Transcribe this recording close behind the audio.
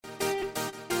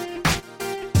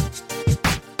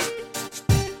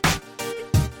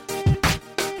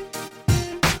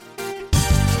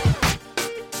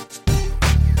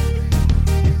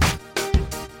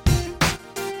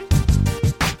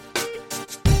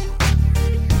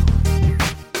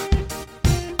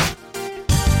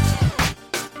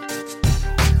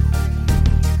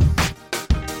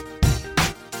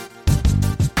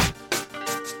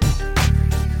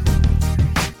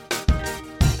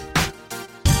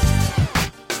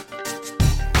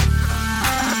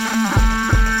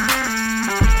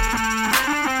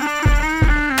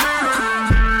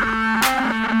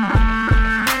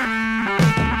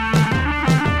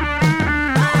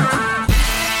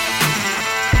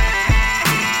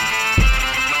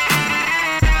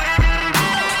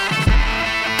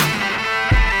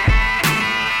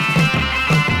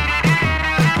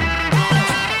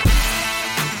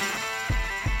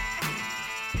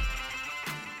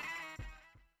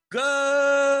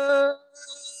Good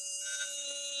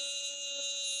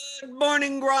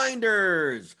morning,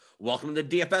 Grinders. Welcome to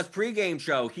the DFS pregame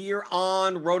show here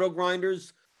on Roto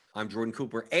Grinders. I'm Jordan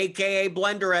Cooper, a.k.a.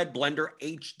 Blender at Blender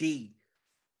HD.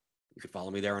 You can follow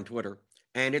me there on Twitter.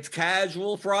 And it's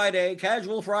Casual Friday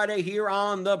here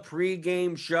on the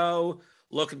pregame show.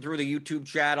 Looking through the YouTube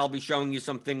chat, I'll be showing you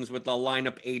some things with the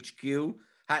lineup HQ.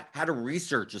 How to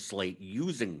research a slate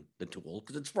using the tool,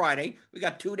 because it's Friday. We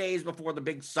got 2 days before the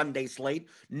big Sunday slate.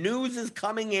 News is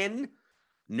coming in.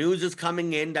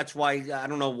 That's why I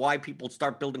don't know why people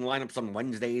start building lineups on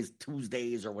Wednesdays,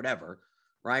 Tuesdays, or whatever,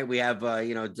 right? We have,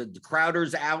 the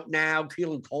Crowder's out now.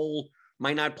 Keelan Cole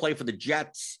might not play for the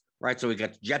Jets, right? So we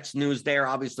got Jets news there.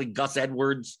 Obviously, Gus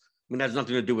Edwards. I mean, that has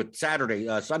nothing to do with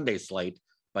Sunday slate.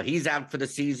 But he's out for the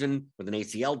season with an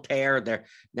ACL tear. There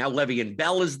now, Le'Veon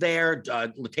Bell is there.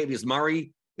 Latavius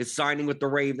Murray is signing with the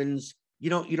Ravens. You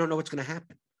don't know what's going to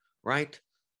happen, right?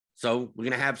 So we're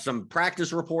going to have some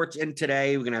practice reports in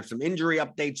today. We're going to have some injury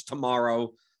updates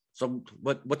tomorrow. So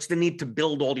what's the need to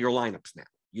build all your lineups now?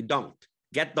 You don't.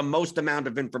 Get the most amount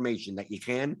of information that you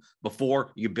can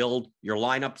before you build your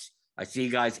lineups. I see you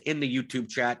guys in the YouTube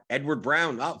chat. Edward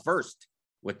Brown up first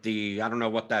with the, I don't know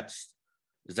what that's.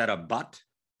 Is that a butt?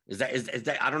 Is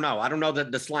that I don't know. I don't know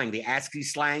the slang, the ASCII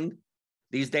slang.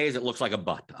 These days, it looks like a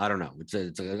butt. I don't know. It's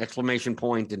an exclamation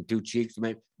point and two cheeks.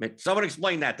 Someone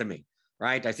explain that to me,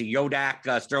 right? I see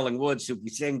Yodak, Sterling Woods, Suki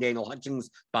Singh, Daniel Hutchings,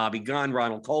 Bobby Gunn,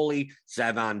 Ronald Coley,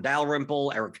 Savon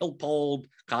Dalrymple, Eric Hilpold,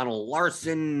 Connell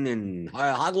Larson, and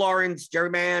Hog Lawrence, Jerry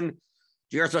Mann,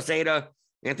 Jair Sosada,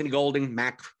 Anthony Golding,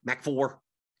 Mac 4.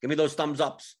 Give me those thumbs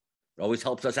ups. It always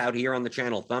helps us out here on the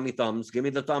channel. Thummy thumbs. Give me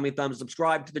the thummy thumbs.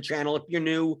 Subscribe to the channel if you're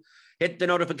new. Hit the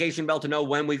notification bell to know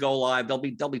when we go live. There'll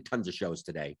be tons of shows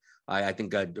today. I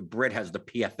think Britt has the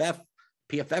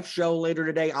PFF show later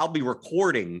today. I'll be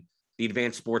recording the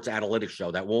Advanced Sports Analytics show.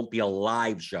 That won't be a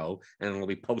live show, and it'll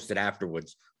be posted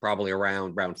afterwards, probably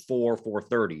around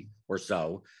 4:30 or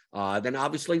so. Then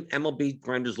obviously MLB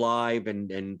Grinders Live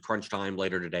and Crunch Time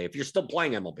later today. If you're still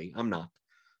playing MLB, I'm not.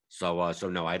 So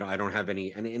no, I don't have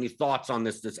any thoughts on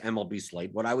this MLB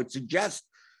slate. What I would suggest,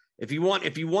 if you want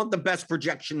the best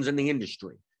projections in the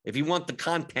industry, if you want the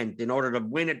content in order to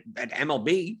win it at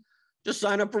MLB, just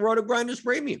sign up for Roto Grinders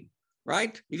Premium,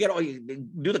 right? You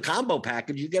do the combo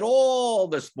package, you get all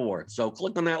the sports. So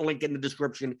click on that link in the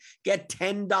description. Get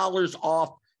 $10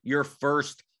 off your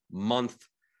first month.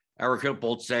 Eric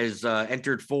Hilpold says,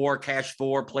 entered 4, cash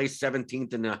 4, placed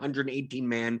 17th in a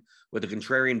 118-man with a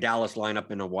contrarian Dallas lineup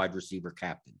and a wide receiver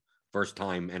captain. First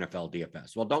time NFL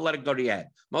DFS. Well, don't let it go to your head.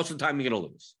 Most of the time, you're going to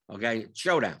lose, okay?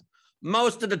 Showdown.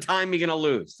 Most of the time, you're going to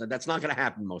lose. So that's not going to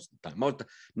happen most of the time.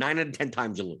 9 out of 10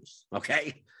 times you lose,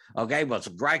 okay? Okay, well,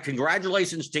 so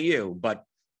congratulations to you, but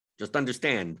just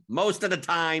understand, most of the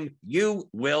time, you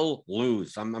will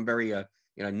lose. I'm very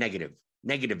negative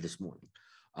this morning.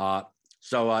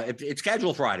 So it's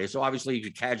Casual Friday, so obviously you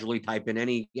could casually type in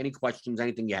any questions,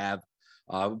 anything you have.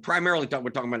 Primarily, we're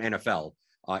talking about NFL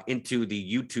into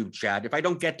the YouTube chat. If I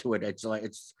don't get to it, it's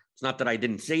not that I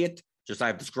didn't see it, just I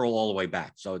have to scroll all the way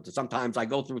back. So sometimes I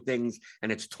go through things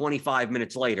and it's 25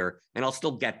 minutes later, and I'll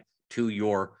still get to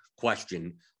your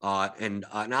question. And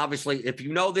obviously, if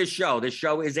you know this show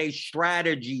is a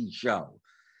strategy show.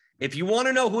 If you want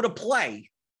to know who to play,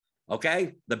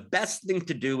 okay, the best thing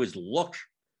to do is look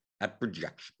at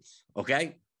projections,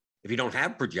 okay? If you don't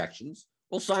have projections,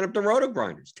 we'll sign up to Roto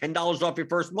Grinders. $10 off your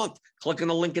first month. Click on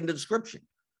the link in the description.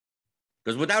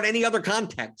 Because without any other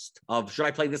context of should I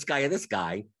play this guy or this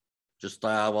guy, just,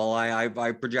 I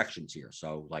have projections here.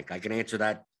 So, I can answer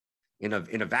that in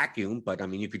a vacuum, but, I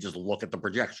mean, you could just look at the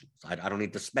projections. I don't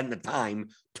need to spend the time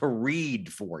to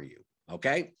read for you,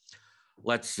 okay?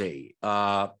 Let's see.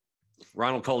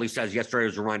 Ronald Coley says, yesterday I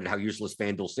was reminded how useless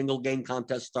FanDuel single game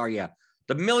contests are. Yeah.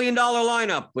 The $1 million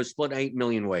lineup was split 8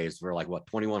 million ways for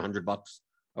 $2,100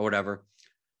 or whatever,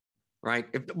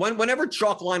 right? Whenever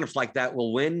chalk lineups like that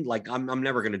will win, I'm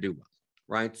never going to do well,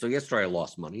 right? So yesterday I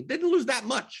lost money. Didn't lose that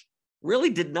much. Really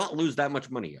did not lose that much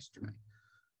money yesterday,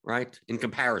 right? In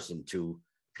comparison to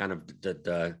kind of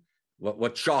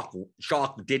what chalk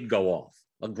did go off.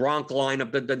 A Gronk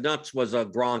lineup. The nuts was a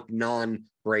Gronk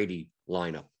non-Brady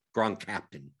lineup. Gronk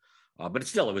captain. But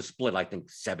it was split, I think,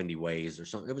 70 ways or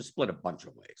something. It was split a bunch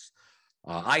of ways.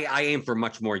 I aim for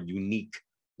much more unique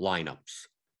lineups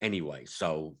anyway.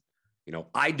 So,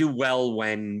 I do well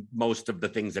when most of the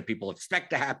things that people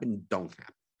expect to happen don't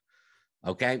happen.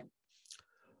 Okay.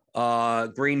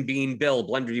 Green Bean Bill,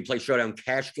 Blender, do you play Showdown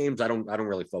cash games? I don't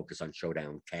really focus on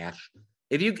Showdown cash.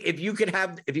 If you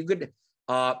have the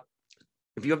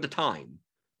time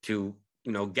to,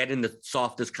 get in the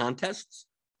softest contests,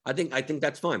 I think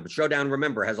that's fine. But Showdown,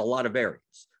 remember, has a lot of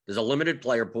variants. There's a limited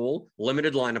player pool,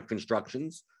 limited lineup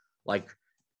constructions. Like,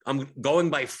 I'm going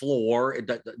by floor. It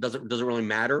doesn't really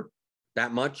matter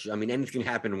that much. I mean, anything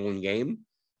can happen in one game.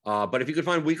 But if you can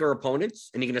find weaker opponents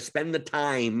and you're going to spend the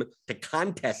time to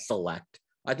contest select,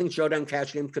 I think Showdown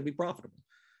cash games could be profitable.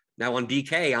 Now on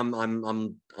DK,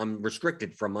 I'm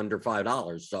restricted from under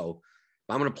 $5. So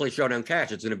if I'm going to play Showdown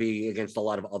cash, it's going to be against a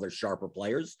lot of other sharper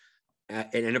players.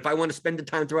 And if I want to spend the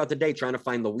time throughout the day trying to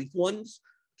find the weak ones,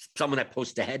 someone that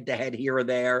posts a head-to-head here or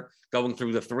there, going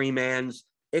through the three-mans,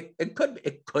 it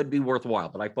could be worthwhile.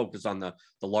 But I focus on the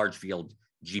large field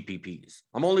GPPs.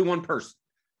 I'm only one person,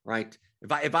 right?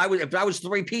 If I was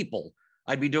three people,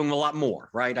 I'd be doing a lot more,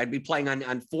 right? I'd be playing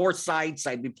on 4 sites.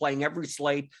 I'd be playing every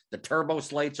slate, the turbo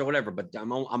slates or whatever. But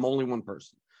I'm only one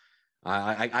person.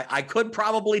 I could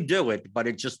probably do it, but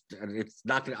it's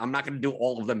not gonna. I'm not going to do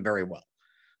all of them very well.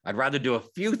 I'd rather do a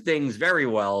few things very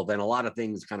well than a lot of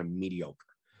things kind of mediocre.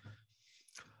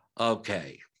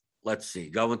 Okay, let's see.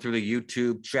 Going through the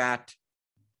YouTube chat.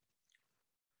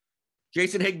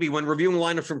 Jason Higbee, when reviewing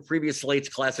lineups from previous slates,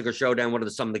 Classic or Showdown, what are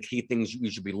some of the key things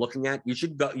you should be looking at? You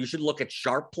should look at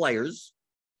sharp players,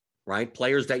 right?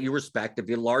 Players that you respect. If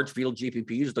you're large field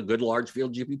GPPs, the good large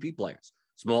field GPP players.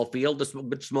 Small field,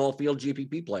 but small field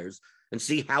GPP players, and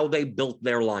see how they built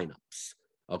their lineups.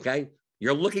 Okay,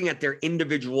 you're looking at their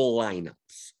individual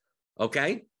lineups.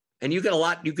 Okay, and you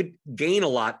could gain a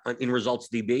lot in results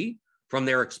DB from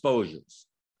their exposures.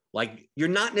 Like, you're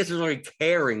not necessarily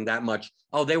caring that much,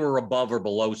 oh, they were above or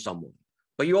below someone.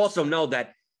 But you also know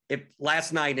that if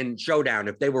last night in Showdown,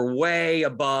 if they were way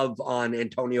above on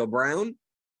Antonio Brown,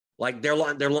 like their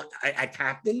at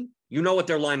captain, you know what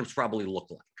their lineups probably look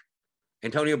like.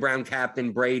 Antonio Brown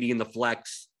captain, Brady in the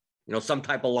flex, some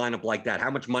type of lineup like that.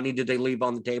 How much money did they leave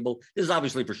on the table? This is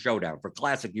obviously for Showdown. For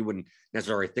Classic, you wouldn't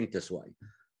necessarily think this way.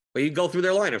 But you go through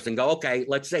their lineups and go, okay,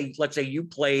 let's say you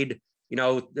played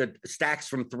the stacks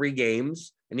from 3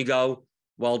 games, and you go,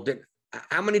 well,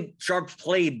 how many sharps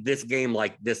played this game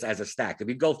like this as a stack? If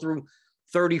you go through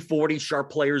 30, 40 sharp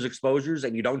players' exposures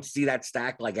and you don't see that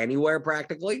stack like anywhere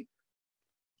practically,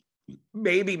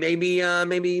 maybe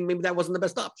that wasn't the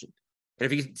best option.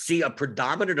 And if you see a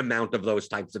predominant amount of those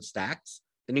types of stacks,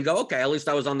 then you go, okay, at least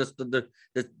I was on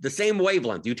the same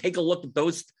wavelength. You take a look at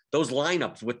those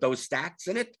lineups with those stacks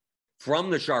in it from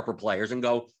the sharper players and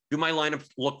go, do my lineups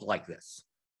look like this,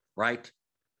 right?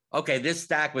 Okay, this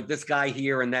stack with this guy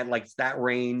here and that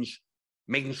range,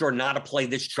 making sure not to play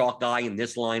this chalk guy in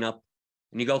this lineup.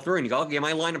 And you go through and you go, okay,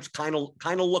 my lineups kind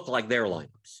of look like their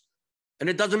lineups. And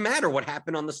it doesn't matter what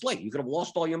happened on the slate. You could have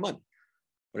lost all your money.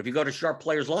 But if you go to sharp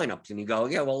players' lineups and you go,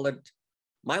 yeah, well,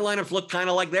 my lineups look kind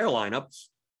of like their lineups.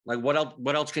 Like,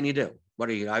 what else can you do? What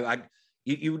are you?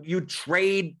 You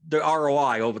trade the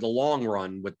ROI over the long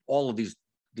run with all of these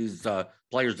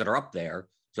players that are up there.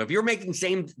 So if you're making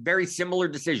very similar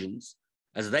decisions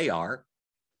as they are,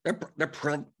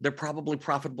 they're probably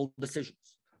profitable decisions.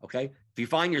 Okay, if you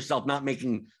find yourself not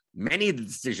making many of the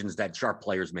decisions that sharp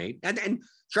players made, and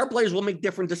sharp players will make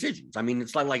different decisions. I mean,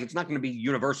 it's like it's not going to be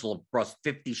universal across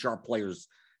 50 sharp players,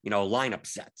 lineup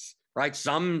sets, right?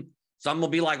 Some will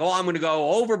be like, oh, I'm going to go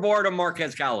overboard on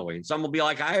Marquez Callaway. And some will be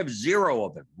like, I have 0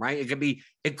 of them, right?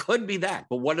 It could be that.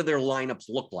 But what do their lineups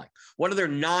look like? What do their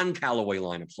non-Callaway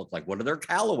lineups look like? What do their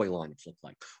Callaway lineups look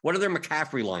like? What do their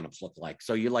McCaffrey lineups look like?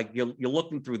 So you're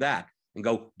looking through that and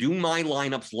go, do my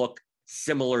lineups look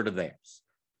similar to theirs?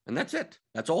 And that's it.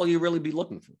 That's all you really be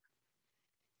looking for.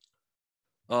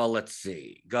 Let's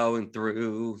see. Going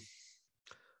through...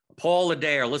 Paul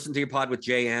Adair, listen to your pod with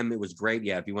JM. It was great.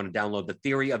 Yeah, if you want to download the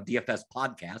Theory of DFS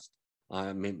podcast,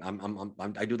 I mean,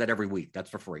 I do that every week. That's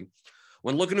for free.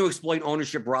 When looking to exploit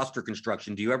ownership roster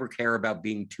construction, do you ever care about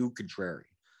being too contrarian?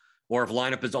 Or if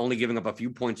lineup is only giving up a few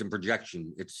points in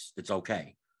projection, it's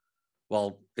okay.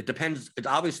 Well, it depends. It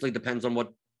obviously depends on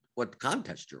what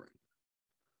contest you're in,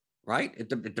 right?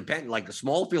 It depends. Like a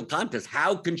small field contest,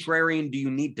 how contrarian do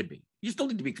you need to be? You still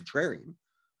need to be contrarian.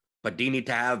 But do you need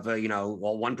to have,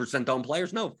 1% owned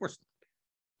players? No, of course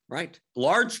not. Right?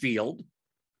 Large field,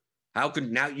 now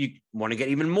you want to get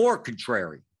even more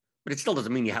contrarian. But it still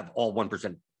doesn't mean you have all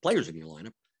 1% players in your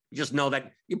lineup. You just know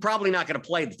that you're probably not going to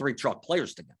play the 3 chalk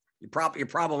players together. You're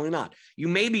probably not. You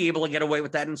may be able to get away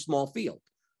with that in small field.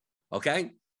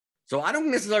 Okay? So I don't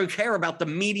necessarily care about the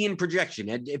median projection.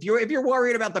 And if you're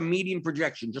worried about the median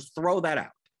projection, just throw that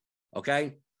out.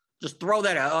 Okay? Just throw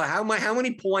that out. How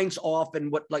many points off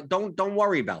and what? Like, don't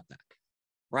worry about that,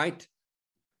 right?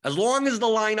 As long as the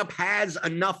lineup has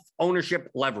enough ownership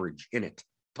leverage in it,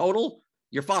 total,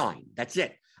 you're fine. That's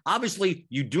it. Obviously,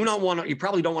 you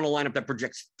probably don't want a lineup that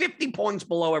projects 50 points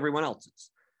below everyone else's.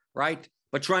 right?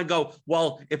 But try and go,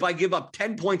 well, if I give up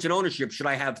 10 points in ownership, should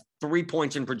I have 3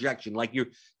 points in projection?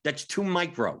 That's too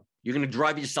micro. You're going to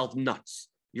drive yourself nuts.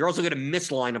 You're also going to miss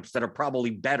lineups that are probably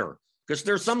better because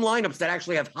there's some lineups that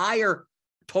actually have higher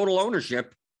total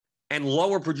ownership and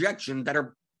lower projection that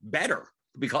are better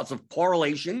because of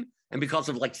correlation and because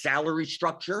of like salary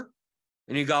structure.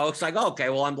 And you go, it's like, oh, okay,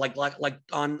 well, I'm like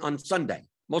on Sunday.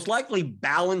 Most likely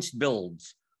balanced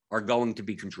builds are going to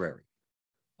be contrary.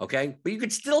 Okay. But you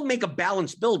could still make a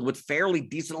balanced build with fairly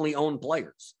decently owned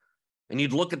players. And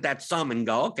you'd look at that sum and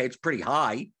go, okay, it's pretty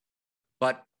high,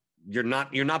 but you're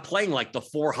not playing like the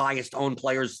 4 highest owned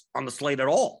players on the slate at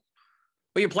all.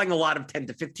 But you're playing a lot of 10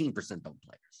 to 15% owned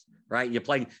players, right?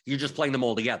 You're just playing them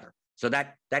all together. So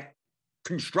that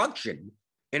construction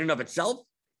in and of itself,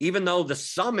 even though the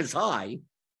sum is high,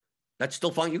 that's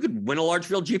still fine. You could win a large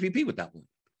field GPP with that one.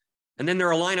 And then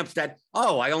there are lineups that,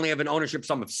 I only have an ownership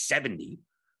sum of 70,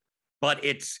 but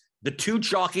it's the 2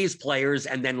 chalkiest players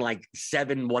and then like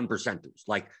 7 1%ers.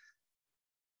 Like,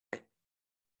 it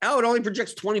only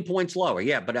projects 20 points lower.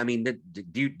 Yeah, but I mean,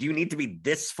 do you need to be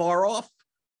this far off?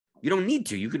 You don't need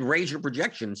to. You can raise your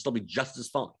projection and still be just as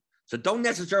fine. So don't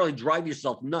necessarily drive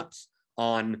yourself nuts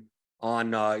on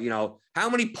how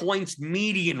many points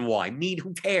median-wise.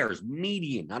 Who cares?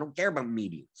 Median. I don't care about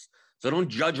medians. So don't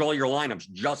judge all your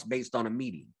lineups just based on a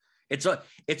median. It's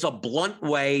a blunt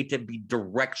way to be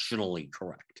directionally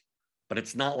correct, but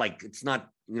it's not,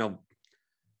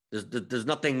 there's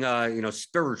nothing,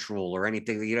 spiritual or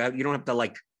anything. You don't have to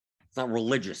it's not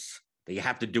religious that you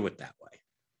have to do it that way.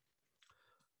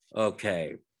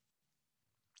 Okay.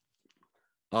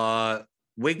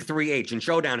 Wig 3H and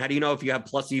Showdown. How do you know if you have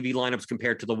plus EV lineups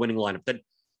compared to the winning lineup?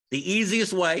 The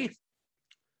easiest way.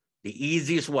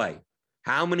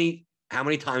 How many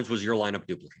times was your lineup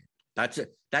duplicated? That's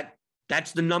it.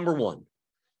 That's the number one.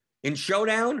 In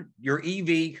Showdown, your EV,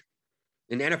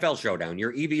 in NFL Showdown,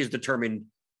 your EV is determined,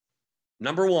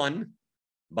 number one,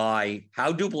 by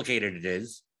how duplicated it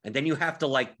is, and then you have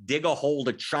to dig a hole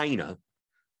to China,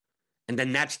 and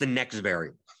then that's the next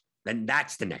variable. Then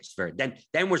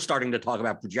we're starting to talk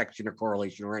about projection or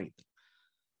correlation or anything.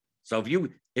 So if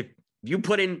you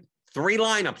put in 3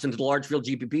 lineups into the large field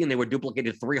GPP and they were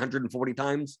duplicated 340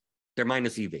 times, they're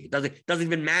minus EV. It doesn't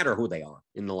even matter who they are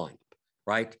in the lineup,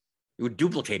 right? It would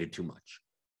duplicate it too much.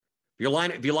 If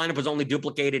your lineup was only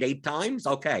duplicated 8 times,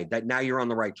 okay, now you're on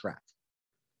the right track.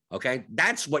 Okay,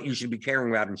 that's what you should be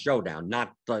caring about in Showdown,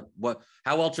 not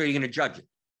how else are you going to judge it?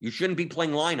 You shouldn't be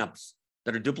playing lineups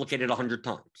that are duplicated 100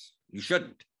 times. You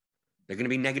shouldn't. They're going to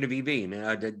be negative EV. And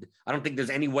I don't think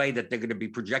there's any way that they're going to be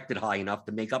projected high enough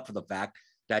to make up for the fact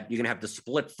that you're going to have to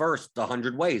split first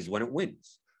 100 ways when it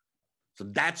wins. So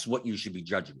that's what you should be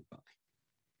judging it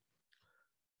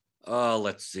by.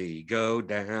 Let's see. Go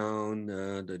down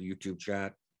the YouTube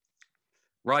chat.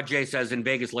 Rod J says, in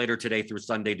Vegas later today through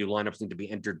Sunday, do lineups need to be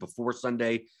entered before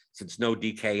Sunday since no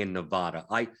DK in Nevada?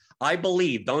 I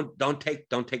believe, don't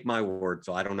take my word,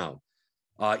 so I don't know.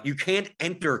 You can't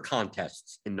enter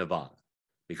contests in Nevada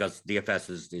because DFS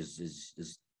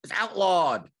is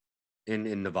outlawed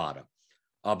in Nevada.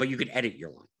 But you can edit your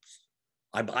lineups.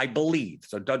 I believe.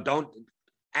 So don't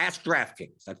ask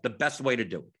DraftKings. That's the best way to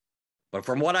do it. But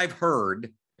from what I've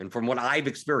heard and from what I've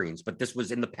experienced, but this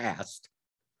was in the past,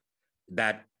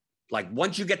 that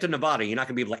once you get to Nevada, you're not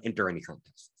going to be able to enter any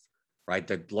contests, right?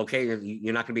 The location,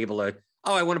 you're not going to be able to,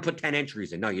 I want to put 10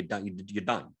 entries in. No, you're done. You're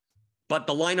done. But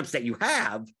the lineups that you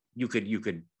have, you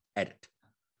could edit.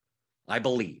 I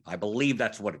believe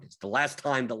that's what it is. The last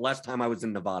time I was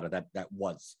in Nevada, that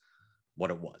was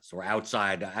what it was, or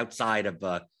outside of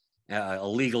a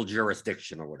legal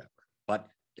jurisdiction or whatever. But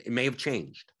it may have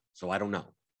changed, so I don't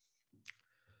know.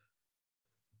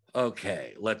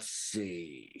 Okay, let's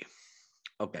see.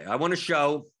 Okay, I want to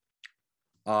show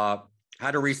how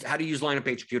to use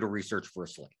Lineup HQ to research for a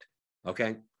slate.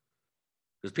 Okay,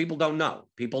 because people don't know.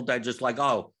 People that just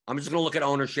I'm just going to look at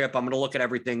ownership. I'm going to look at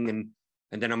everything,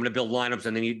 and then I'm going to build lineups,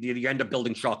 and then you end up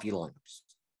building chalky lineups.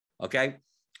 Okay,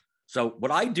 so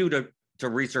what I do to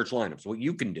research lineups, what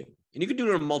you can do, and you can do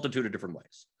it in a multitude of different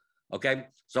ways. Okay,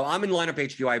 so I'm in Lineup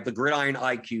HQ. I have the Gridiron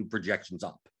IQ projections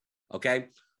up. Okay,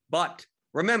 but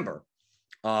remember,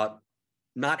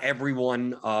 not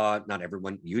everyone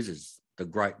uses the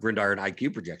Gridiron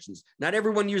IQ projections. Not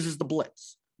everyone uses the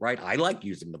Blitz, right? I like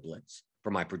using the Blitz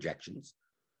for my projections,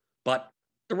 but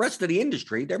the rest of the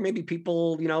industry, there may be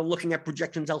people, looking at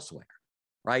projections elsewhere,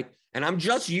 right? And I'm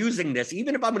just using this,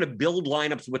 even if I'm going to build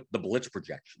lineups with the Blitz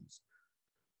projections,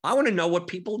 I want to know what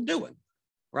people are doing,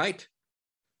 right?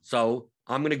 So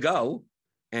I'm going to go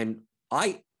and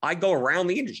I go around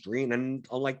the industry and then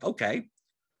I'm like, okay,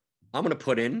 I'm going to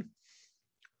put in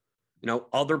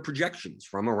other projections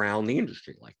from around the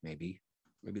industry, like maybe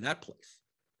that place.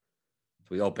 So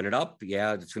we open it up.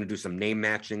 Yeah, it's going to do some name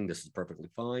matching. This is perfectly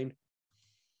fine.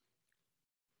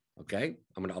 Okay,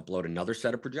 I'm going to upload another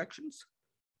set of projections.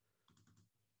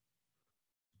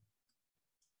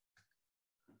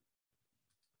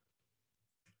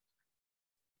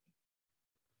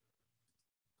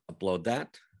 Upload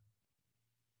that.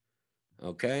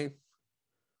 Okay.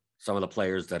 Some of the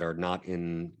players that are not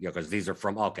in, because these are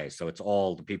from, okay, so it's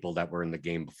all the people that were in the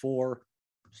game before.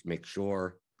 Just make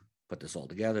sure, put this all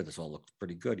together. This all looks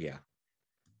pretty good. Yeah.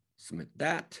 Submit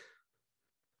that.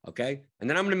 Okay. And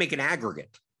then I'm going to make an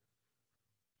aggregate,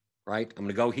 right? I'm going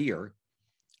to go here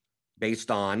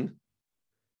based on,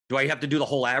 do I have to do the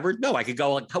whole average? No, I could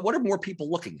go like, what are more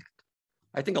people looking at?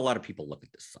 I think a lot of people look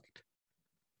at this site.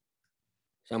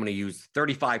 So I'm going to use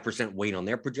 35% weight on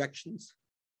their projections.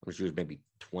 I'm going to use maybe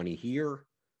 20 here,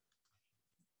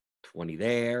 20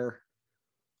 there,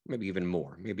 maybe even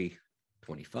more, maybe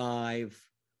 25.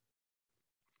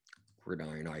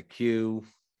 Gridiron IQ.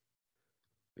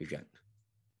 We got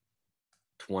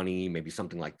 20, maybe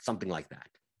something like that.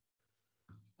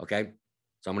 Okay.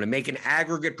 So I'm going to make an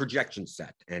aggregate projection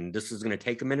set, and this is going to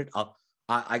take a minute.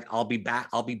 I'll be back.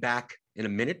 I'll be back in a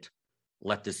minute.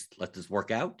 Let this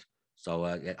work out.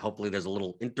 So hopefully there's a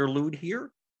little interlude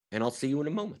here, and I'll see you in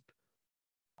a moment.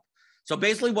 So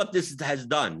basically what this has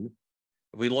done,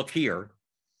 if we look here,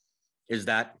 is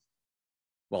that,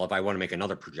 well, if I want to make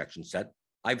another projection set,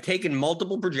 I've taken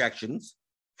multiple projections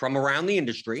from around the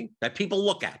industry that people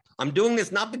look at. I'm doing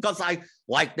this not because I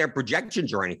like their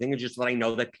projections or anything. It's just that I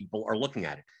know that people are looking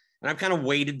at it. And I've kind of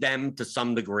weighted them to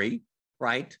some degree,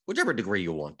 right? Whichever degree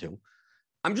you want to.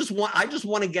 I just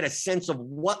want to get a sense of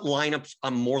what lineups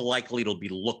I'm more likely to be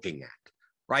looking at,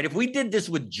 right? If we did this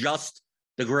with just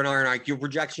the Gridiron IQ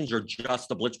projections or just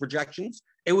the Blitz projections,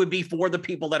 it would be for the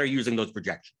people that are using those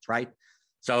projections, right?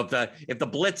 So if the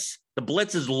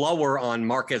Blitz is lower on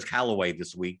Marquez Callaway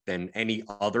this week than any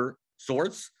other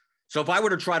source. So if I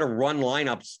were to try to run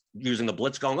lineups using the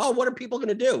Blitz going, oh, what are people going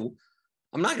to do?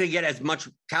 I'm not going to get as much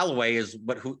Callaway as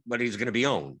what he's going to be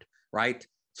owned, right?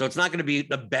 So it's not going to be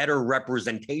the better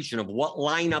representation of what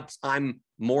lineups I'm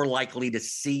more likely to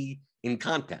see in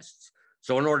contests.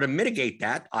 So in order to mitigate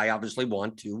that, I obviously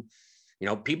want to,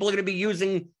 people are going to be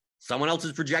using someone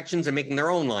else's projections and making their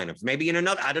own lineups, maybe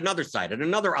at another site, at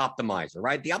another optimizer,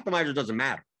 right? The optimizer doesn't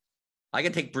matter. I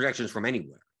can take projections from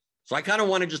anywhere. So I kind of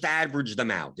want to just average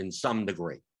them out in some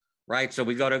degree, right? So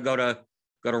we go to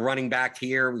running back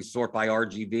here. We sort by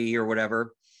RGB or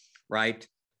whatever, right?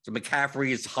 So McCaffrey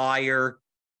is higher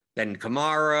than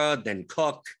Kamara, then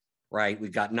Cook, right? We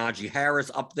got Najee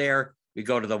Harris up there. We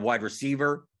go to the wide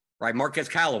receiver, right? Marquez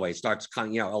Callaway starts,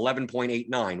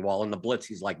 11.89, while in the Blitz,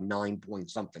 he's like 9 point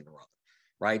something or other,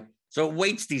 right? So it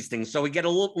weights these things. So we get a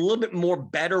little bit more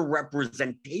better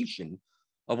representation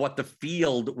of what the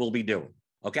field will be doing,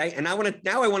 okay? And I want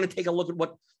to take a look at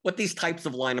what these types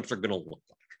of lineups are going to look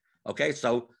like, okay?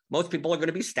 So most people are going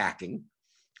to be stacking,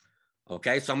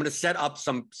 okay? So I'm going to set up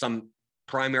some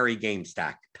primary game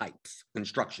stack types,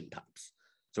 construction types.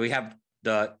 So we have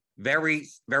the very,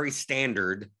 very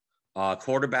standard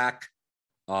quarterback,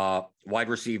 wide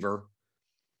receiver,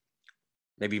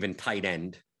 maybe even tight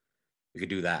end. We could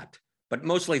do that. But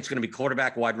mostly it's going to be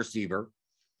quarterback, wide receiver,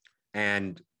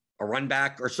 and a run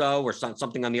back or so, or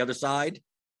something on the other side.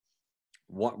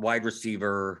 Wide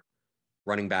receiver,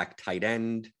 running back, tight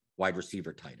end, wide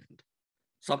receiver, tight end.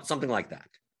 Something like that,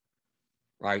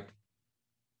 right?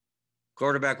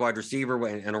 Quarterback, wide receiver,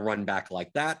 and a run back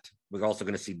like that. We're also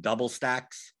going to see double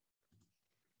stacks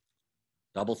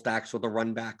with a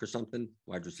run back or something.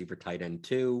 Wide receiver, tight end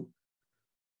 2.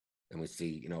 And we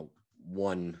see,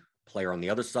 one player on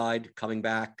the other side coming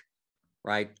back,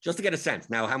 right? Just to get a sense.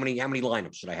 Now, how many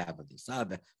lineups should I have of these?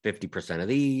 50% of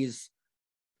these,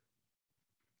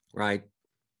 right?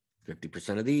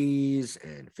 50% of these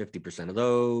and 50% of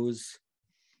those.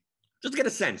 Just to get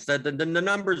a sense that the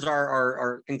numbers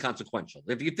are inconsequential.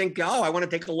 If you think, I want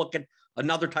to take a look at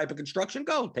another type of construction,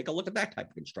 go take a look at that type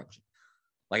of construction.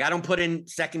 Like I don't put in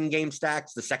second game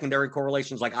stacks, the secondary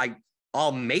correlations. Like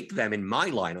I'll make them in my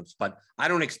lineups, but I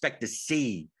don't expect to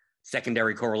see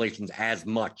secondary correlations as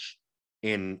much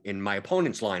in my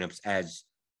opponent's lineups as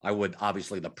I would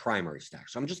obviously the primary stack.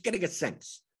 So I'm just getting a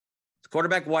sense. It's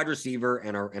quarterback, wide receiver,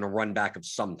 and a run back of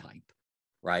some type,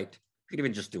 right? You could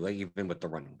even just do it even with the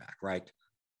running back, right?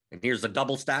 And here's a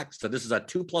double stack. So this is a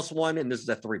 2+1 and this is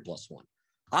a 3+1.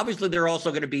 Obviously, there are also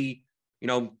going to be,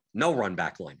 no run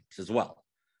back lineups as well,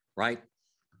 right?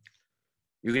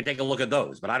 You can take a look at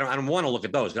those, but I don't want to look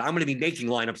at those because I'm going to be making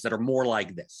lineups that are more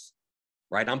like this,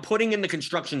 right? I'm putting in the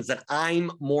constructions that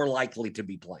I'm more likely to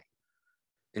be playing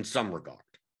in some regard.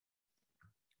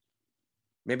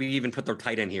 Maybe even put their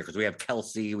tight end here because we have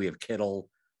Kelsey, we have Kittle.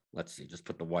 Let's see, just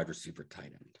put the wide receiver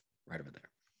tight end right over there,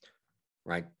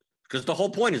 right? Because the whole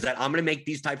point is that I'm going to make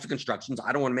these types of constructions.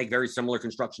 I don't want to make very similar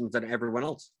constructions that everyone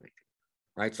else is making,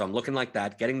 right? So I'm looking like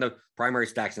that, getting the primary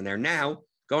stacks in there. Now,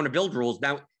 going to build rules.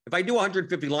 Now, if I do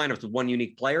 150 lineups with one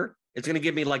unique player, it's going to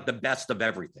give me like the best of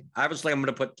everything. Obviously, I'm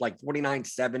going to put like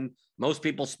 49.7. Most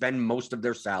people spend most of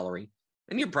their salary.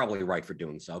 And you're probably right for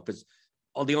doing so because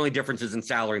the only differences in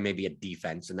salary may be at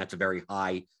defense, and that's a very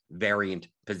high variant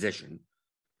position.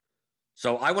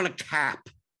 So I want to cap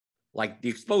like the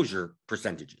exposure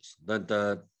percentages,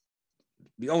 the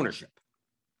ownership.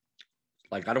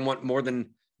 Like I don't want more than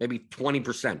maybe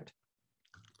 20%,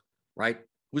 right?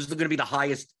 Who's going to be the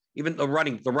highest? Even the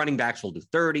running backs will do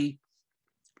 30,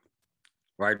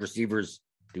 right? Receivers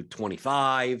do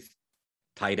 25,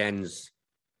 tight ends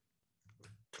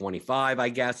 25, I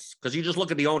guess, because you just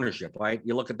look at the ownership, right?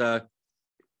 You look at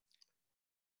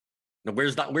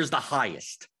where's the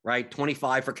highest, right?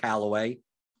 25 for Callaway,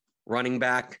 running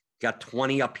back got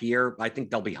 20 up here. I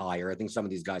think they'll be higher. I think some of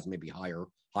these guys may be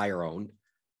higher owned.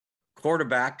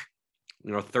 Quarterback,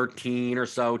 13 or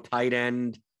so. Tight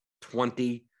end,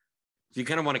 20. So you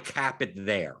kind of want to cap it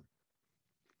there,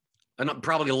 and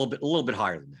probably a little bit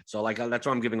higher than that. So like that's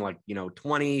why I'm giving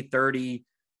 20, 30,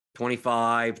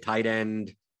 25, tight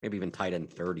end, maybe even tight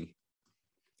end 30,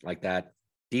 like that.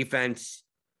 Defense,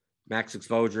 max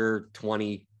exposure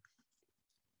 20.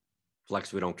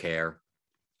 Flex, we don't care.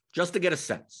 Just to get a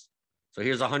sense. So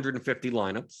here's 150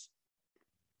 lineups,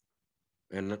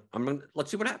 and let's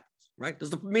see what happens. Right? This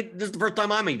is the first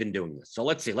time I'm even doing this. So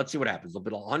let's see what happens. There'll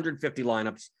be 150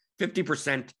 lineups,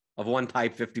 50% of one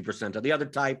type, 50% of the other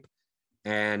type,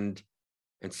 and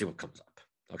see what comes up.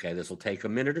 Okay, this will take a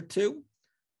minute or two.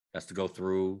 Has to go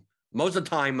through. Most of the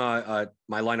time, my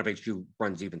lineup HQ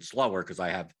runs even slower because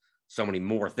I have so many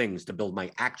more things to build my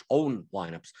own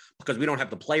lineups because we don't have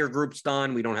the player groups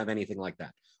done. We don't have anything like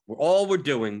that. All we're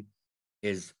doing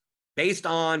is based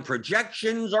on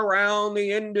projections around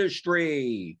the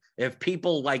industry. If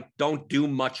people don't do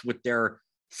much with their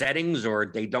settings or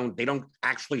they don't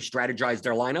actually strategize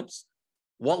their lineups,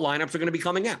 what lineups are going to be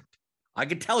coming out? I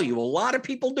can tell you a lot of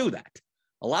people do that.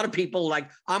 A lot of people I'm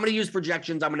going to use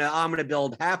projections. I'm going to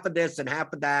build half of this and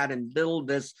half of that and build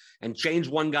this and change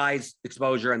one guy's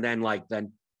exposure and then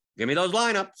give me those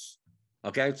lineups.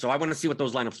 Okay, so I want to see what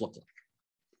those lineups look like.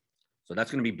 So that's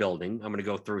going to be building. I'm going to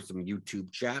go through some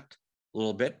YouTube chat a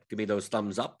little bit. Give me those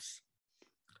thumbs ups.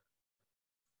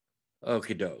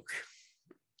 Okie doke.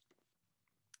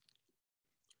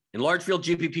 In large field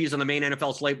GPPs on the main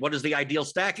NFL slate, what is the ideal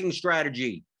stacking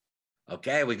strategy?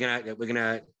 Okay, we're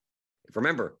gonna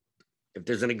remember, if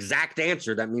there's an exact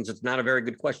answer, that means it's not a very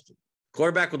good question.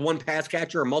 Quarterback with one pass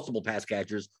catcher or multiple pass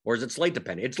catchers, or is it slate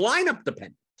dependent? It's lineup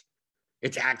dependent.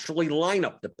 It's actually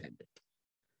lineup dependent.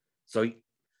 So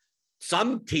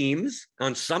some teams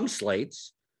on some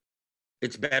slates,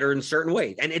 it's better in certain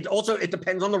ways. And it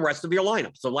depends on the rest of your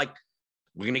lineup. So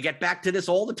we're going to get back to this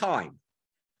all the time.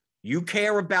 You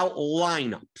care about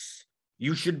lineups.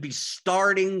 You should be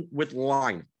starting with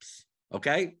lineups.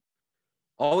 Okay?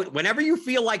 Whenever you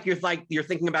feel like you're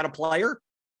thinking about a player,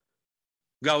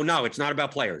 go, no, it's not about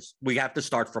players. We have to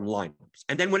start from lineups.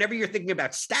 And then whenever you're thinking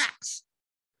about stacks,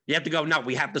 you have to go, no,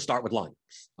 we have to start with lineups.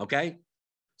 Okay?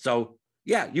 So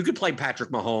yeah, you could play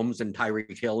Patrick Mahomes and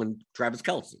Tyreek Hill and Travis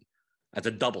Kelce as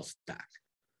a double stack.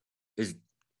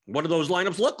 What do those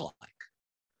lineups look like?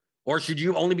 Or should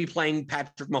you only be playing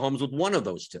Patrick Mahomes with one of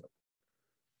those two?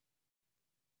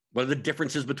 What are the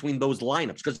differences between those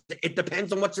lineups? Because it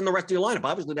depends on what's in the rest of your lineup.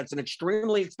 Obviously, that's an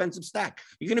extremely expensive stack.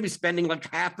 You're going to be spending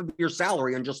half of your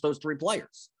salary on just those three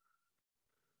players.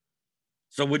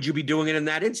 So would you be doing it in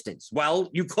that instance? Well,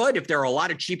 you could if there are a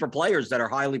lot of cheaper players that are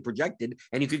highly projected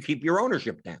and you could keep your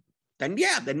ownership down. Then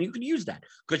you could use that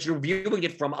because you're viewing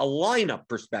it from a lineup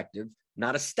perspective,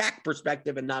 not a stack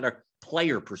perspective and not a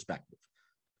player perspective.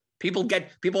 People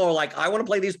are like, I want to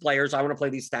play these players. I want to play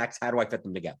these stacks. How do I fit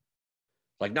them together?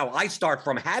 No, I start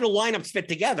from how do lineups fit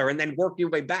together and then work your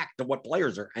way back to what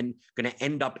players are and going to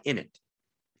end up in it.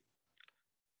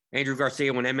 Andrew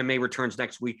Garcia, when MMA returns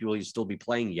next week, will you still be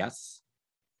playing? Yes.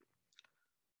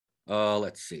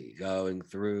 Let's see. Going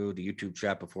through the YouTube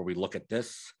chat before we look at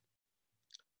this.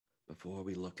 Before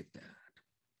we look at that.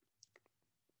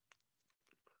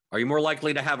 Are you more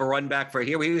likely to have a run back for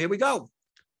here we go.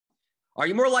 Are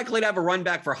you more likely to have a run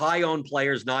back for high-owned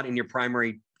players not in your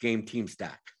primary game team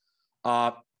stack?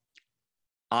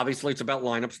 Obviously, it's about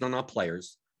lineups, not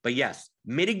players. But yes,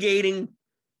 mitigating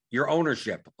your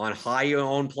ownership on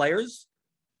high-owned players,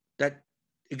 that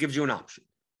it gives you an option.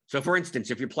 So, for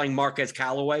instance, if you're playing Marquez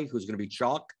Callaway, who's going to be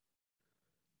chalk,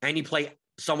 and you play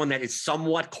someone that is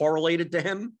somewhat correlated to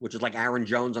him, which is like Aaron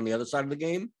Jones on the other side of the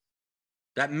game,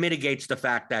 that mitigates the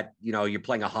fact that, you're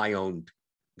playing a high-owned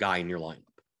guy in your lineup,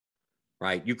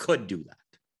 right? You could do that.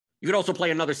 You could also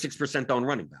play another 6% owned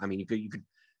running back. I mean, you could,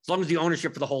 as long as the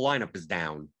ownership for the whole lineup is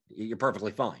down, you're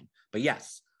perfectly fine. But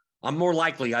yes, I'm more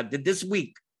likely. This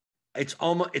week, I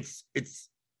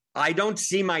don't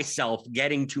see myself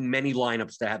getting too many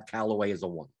lineups that have Callaway as a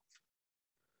one.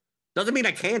 Doesn't mean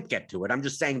I can't get to it. I'm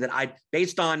just saying that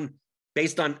based on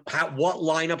what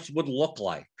lineups would look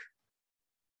like,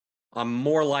 I'm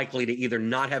more likely to either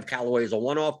not have Callaway as a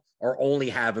one-off or only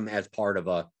have him as part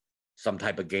of some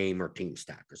type of game or team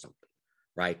stack or something,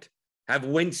 right? Have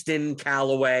Winston,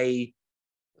 Callaway,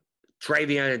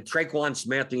 Traquan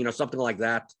Smith, something like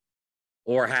that.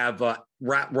 Or have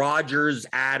Rodgers,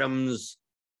 Adams,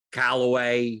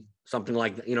 Callaway, something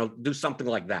like that, do something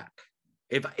like that.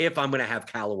 If I'm going to have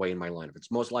Callaway in my lineup,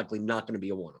 it's most likely not going to be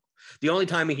a one-off. The only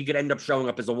time he could end up showing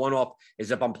up as a one-off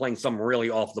is if I'm playing some really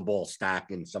off-the-ball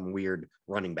stack and some weird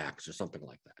running backs or something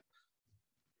like that.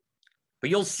 But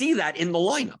you'll see that in the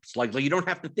lineups. Like, you don't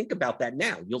have to think about that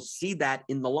now. You'll see that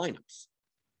in the lineups.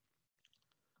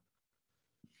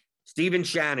 Steven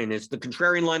Shannon, is the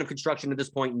contrarian lineup construction at this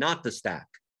point not the stack?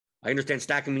 I understand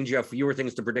stacking means you have fewer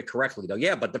things to predict correctly, though.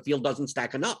 Yeah, but the field doesn't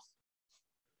stack enough.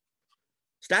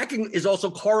 Stacking is also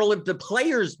correlative to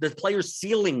players. The players'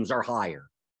 ceilings are higher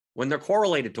when they're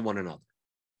correlated to one another.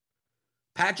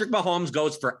 Patrick Mahomes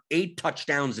goes for 8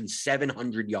 touchdowns and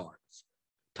 700 yards.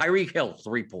 Tyreek Hill,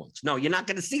 3 points. No, you're not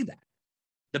going to see that.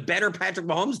 The better Patrick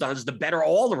Mahomes does, the better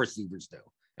all the receivers do.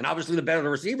 And obviously, the better the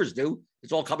receivers do,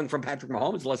 it's all coming from Patrick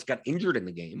Mahomes, unless he got injured in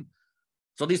the game.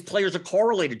 So these players are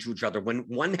correlated to each other. When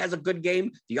one has a good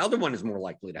game, the other one is more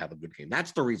likely to have a good game.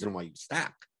 That's the reason why you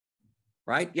stack,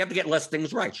 right? You have to get less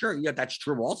things right. Sure, yeah, that's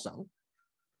true also.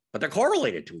 But they're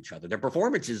correlated to each other. Their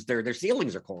performances, their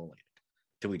ceilings are correlated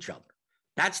to each other.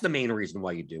 That's the main reason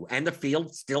why you do. And the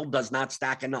field still does not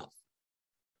stack enough.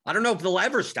 I don't know if they'll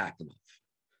ever stack enough.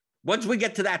 Once we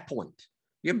get to that point,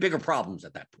 you have bigger problems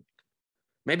at that point.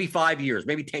 Maybe 5 years,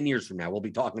 maybe 10 years from now, we'll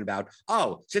be talking about,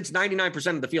 since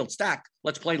 99% of the field stack,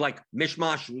 let's play like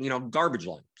mishmash, garbage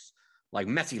lineups, like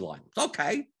messy lineups.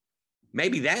 Okay,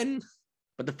 maybe then,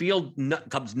 but the field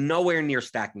comes nowhere near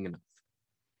stacking enough.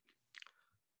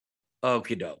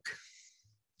 Okie doke.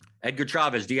 Edgar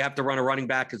Chavez, do you have to run a running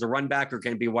back as a run back or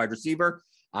can it be a wide receiver?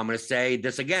 I'm going to say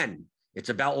this again. It's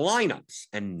about lineups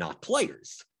and not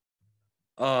players.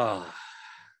 Do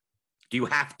you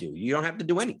have to? You don't have to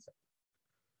do anything.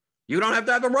 You don't have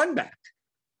to have a run back.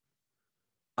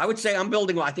 I would say I'm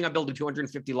building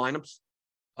 250 lineups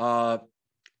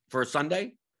for a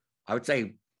Sunday. I would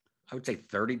say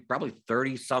 30, probably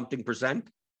 30 something percent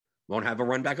won't have a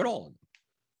run back at all.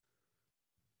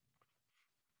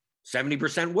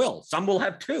 70% will. Some will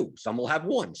have 2. Some will have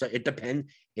 1. So it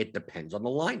depends on the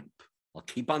lineup. I'll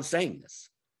keep on saying this.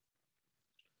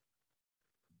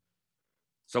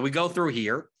 So we go through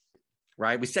here,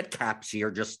 right? We set caps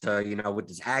here just to, with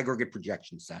this aggregate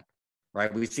projection set,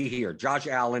 right? We see here, Josh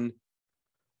Allen,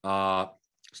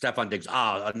 Stephon Diggs.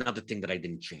 Another thing that I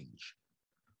didn't change.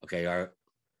 Okay,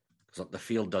 so the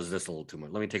field does this a little too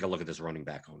much. Let me take a look at this running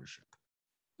back ownership.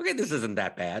 Okay, this isn't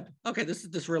that bad. Okay,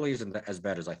 this really isn't as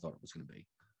bad as I thought it was going to be.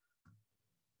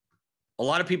 A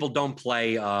lot of people don't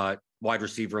play wide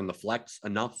receiver in the flex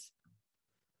enough.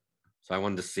 So I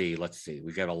wanted to see, let's see.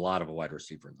 We got a lot of a wide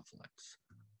receiver in the flex.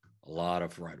 A lot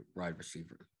of wide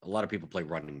receiver. A lot of people play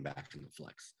running back in the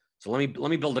flex. So let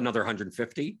me build another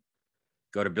 150.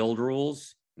 Go to build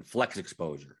rules and flex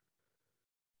exposure.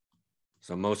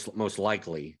 So most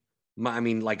likely,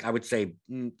 I would say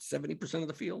 70% of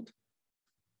the field.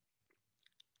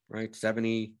 Right?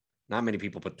 70. Not many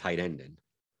people put tight end in.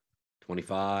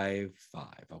 25, 5.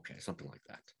 Okay, something like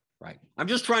that. Right. I'm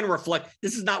just trying to reflect.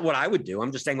 This is not what I would do.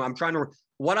 I'm just saying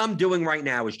what I'm doing right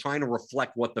now is trying to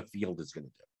reflect what the field is going to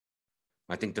do.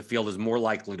 I think the field is more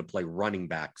likely to play running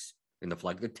backs in the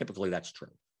flex. Typically, that's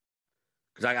true.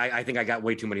 Because I think I got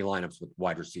way too many lineups with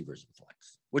wide receivers in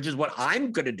flex, which is what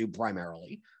I'm going to do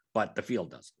primarily, but the field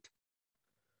doesn't.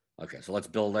 Okay, so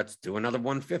let's do another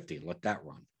 150 and let that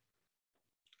run.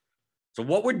 So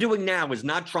what we're doing now is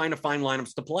not trying to find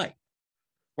lineups to play.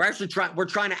 We're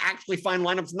trying to actually find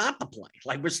lineups not to play.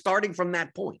 Like, we're starting from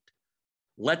that point.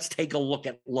 Let's take a look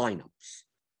at lineups.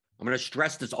 I'm going to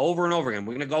stress this over and over again.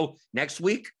 We're going to go next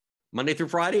week, Monday through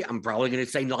Friday. I'm probably going to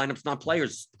say lineups not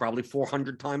players probably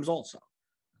 400 times also.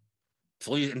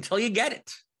 Until you get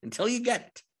it.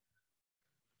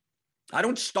 I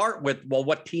don't start with, well,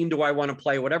 what team do I want to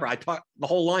play, whatever. I talk the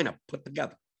whole lineup put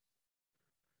together.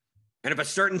 And if a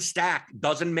certain stack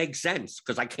doesn't make sense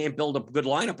because I can't build a good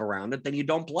lineup around it, then you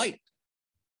don't play it.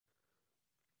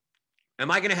 Am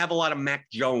I going to have a lot of Mac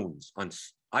Jones on?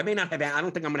 I may not have. I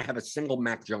don't think I'm going to have a single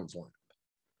Mac Jones lineup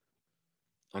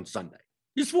on Sunday.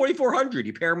 He's 4,400.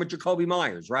 You pair him with Jacoby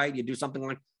Myers, right? You do something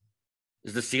like,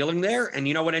 is the ceiling there? And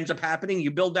you know what ends up happening?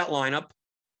 You build that lineup,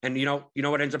 and you know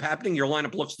what ends up happening? Your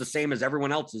lineup looks the same as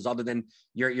everyone else's, other than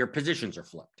your positions are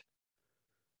flipped,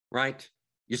 right?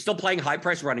 You're still playing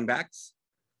high-priced running backs.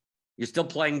 You're still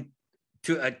playing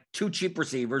two cheap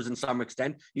receivers in some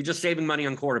extent. You're just saving money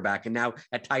on quarterback, and now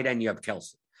at tight end you have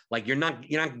Kelsey. Like you're not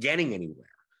getting anywhere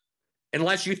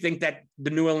unless you think that the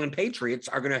New England Patriots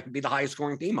are going to be the highest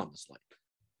scoring team on the slate.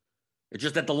 It's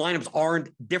just that the lineups aren't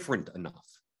different enough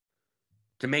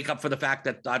to make up for the fact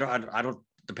that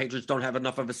the Patriots don't have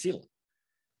enough of a ceiling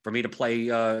for me to play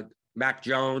Mac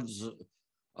Jones,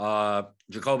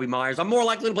 Jacoby Myers. I'm more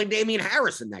likely to play Damian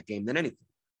Harris in that game than anything.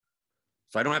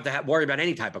 So I don't have to worry about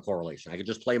any type of correlation. I could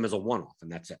just play him as a one-off,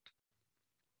 and that's it.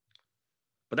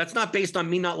 But that's not based on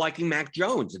me not liking Mac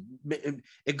Jones.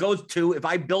 It goes to, if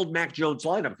I build Mac Jones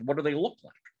lineups, what do they look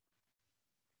like?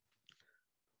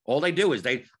 All they do is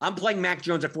I'm playing Mac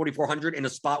Jones at 4,400 in a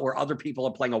spot where other people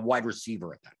are playing a wide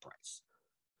receiver at that price.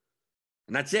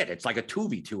 And that's it. It's like a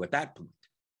 2v2 at that point.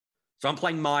 So I'm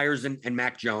playing Myers and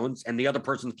Mac Jones, and the other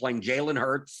person's playing Jalen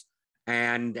Hurts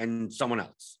and someone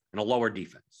else in a lower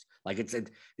defense. Like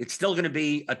it's still going to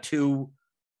be a 2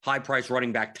 high-price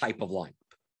running back type of lineup,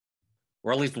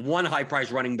 or at least one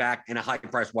high-price running back and a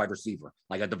high-price wide receiver,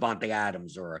 like a Devontae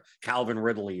Adams or a Calvin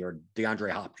Ridley or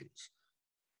DeAndre Hopkins.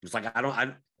 It's like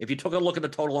if you took a look at the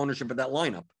total ownership of that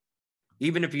lineup,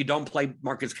 even if you don't play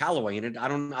Marcus Callaway in it, I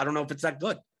don't know if it's that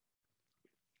good.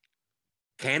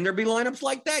 Can there be lineups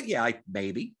like that? Yeah,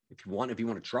 maybe if you want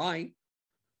to try,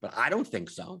 but I don't think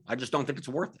so. I just don't think it's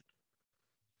worth it.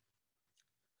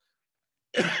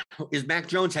 Is Mac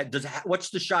Jones what's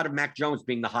the shot of Mac Jones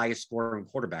being the highest scoring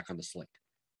quarterback on the slate?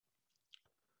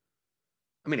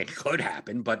 I mean, it could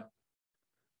happen, but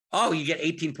you get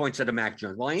 18 points out of Mac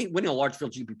Jones. Well, I ain't winning a large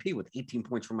field GPP with 18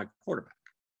 points from my quarterback,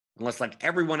 unless like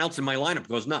everyone else in my lineup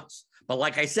goes nuts. But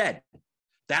like I said,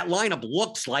 that lineup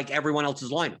looks like everyone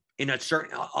else's lineup in a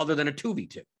certain, other than a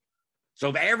 2v2. So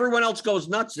if everyone else goes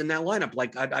nuts in that lineup,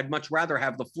 like I'd much rather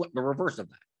have the reverse of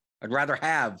that. I'd rather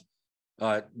have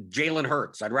Jalen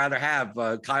Hurts. I'd rather have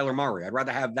Kyler Murray. I'd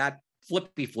rather have that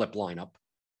flippy flip lineup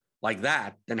like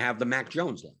that than have the Mac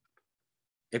Jones lineup.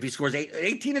 If he scores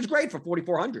 18 is great for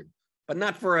 4,400, but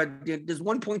not for there's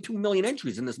 1.2 million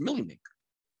entries in this million maker.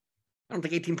 I don't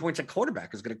think 18 points at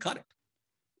quarterback is going to cut it.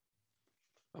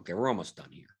 Okay, we're almost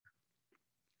done here.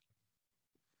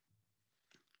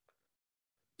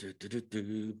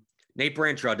 Nate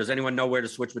Brantraw, does anyone know where to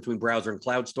switch between browser and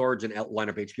cloud storage and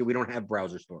lineup HQ? We don't have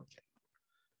browser storage yet.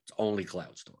 It's only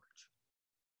cloud storage.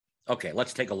 Okay,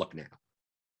 let's take a look now.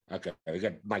 Okay, we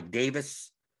got Mike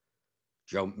Davis,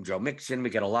 Joe Mixon. We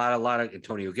get a lot of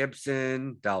Antonio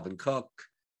Gibson, Dalvin Cook.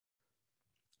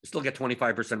 We still get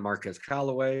 25% Marquez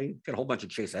Callaway. Get a whole bunch of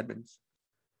Chase Edmonds.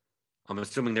 I'm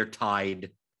assuming they're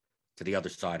tied to the other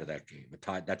side of that game.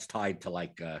 That's tied to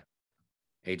like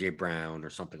AJ Brown or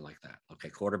something like that. Okay,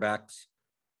 quarterbacks.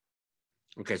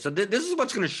 Okay, so this is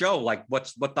what's going to show like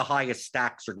what the highest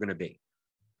stacks are going to be,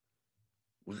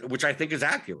 which I think is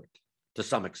accurate to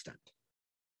some extent.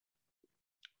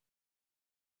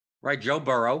 Right, Joe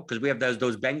Burrow, because we have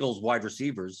those Bengals wide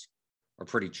receivers are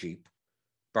pretty cheap.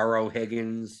 Burrow,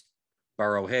 Higgins,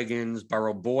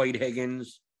 Boyd,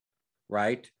 Higgins,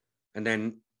 right? And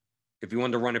then if you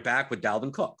wanted to run it back with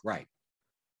Dalvin Cook, right?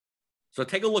 So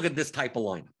take a look at this type of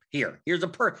lineup. Here's a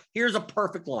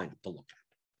perfect lineup to look at.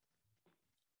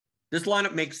 This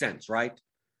lineup makes sense, right?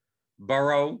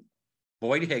 Burrow,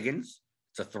 Boyd, Higgins.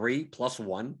 It's a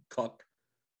 3+1. Cook,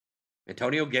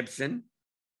 Antonio Gibson,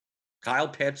 Kyle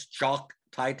Pitts, chalk,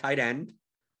 tight end.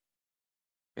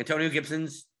 Antonio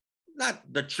Gibson's not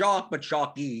the chalk, but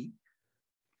chalky.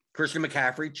 Christian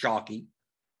McCaffrey, chalky.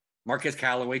 Marquez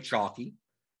Callaway, chalky.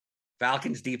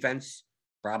 Falcons defense,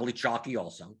 probably chalky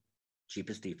also.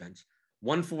 Cheapest defense.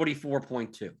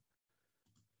 144.2.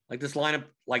 Like this lineup,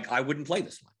 like I wouldn't play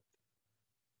this lineup.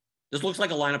 This looks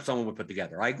like a lineup someone would put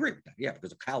together. I agree with that. Yeah,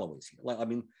 because of Callaway's here. I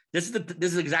mean, this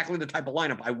is exactly the type of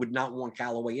lineup I would not want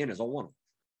Callaway in as a one.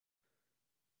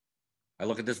 I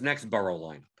look at this next Burrow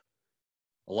lineup.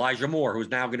 Elijah Moore, who's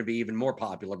now going to be even more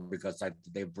popular because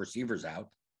they have receivers out.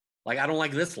 Like, I don't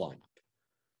like this lineup.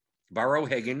 Burrow,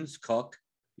 Higgins, Cook.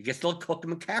 You can still Cook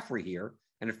and McCaffrey here,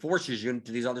 and it forces you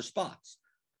into these other spots.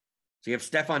 So you have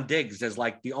Stephon Diggs as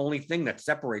like the only thing that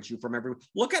separates you from everyone.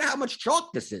 Look at how much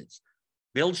chalk this is.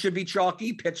 Fields should be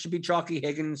chalky. Pitts should be chalky.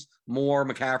 Higgins, Moore,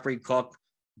 McCaffrey, Cook.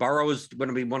 Burrow is going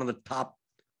to be one of the top,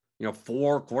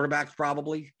 4 quarterbacks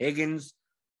probably. Higgins,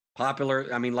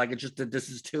 popular. I mean, like it's just that this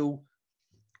is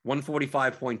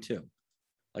 145.2.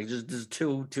 Like just this is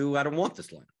two. I don't want this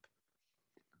lineup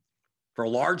for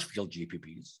large field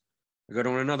GPPs. I go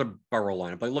to another Burrow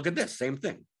lineup. Like look at this, same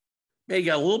thing. Maybe you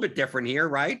got a little bit different here,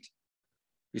 right?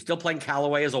 You're still playing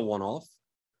Callaway as a one-off.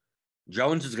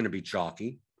 Jones is going to be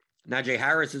chalky. Najee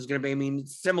Harris is going to be,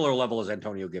 similar level as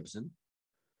Antonio Gibson.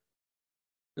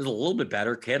 It's a little bit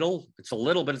better. Kittle, it's a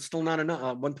little, but it's still not enough.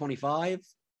 125.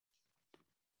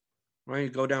 Right, you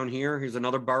go down here. Here's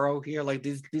another Burrow here. Like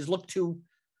these look too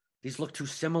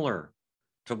similar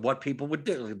to what people would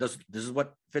do. This is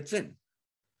what fits in.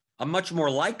 I'm much more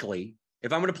likely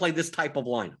if I'm going to play this type of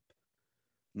lineup,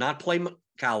 not play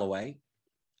Callaway,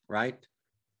 right?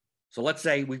 So let's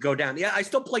say we go down. Yeah, I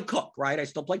still play Cook, right? I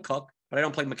still play Cook, but I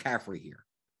don't play McCaffrey here,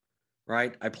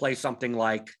 right? I play something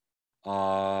like,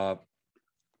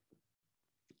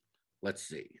 let's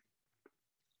see,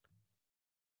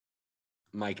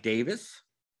 Mike Davis.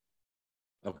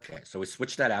 Okay, so we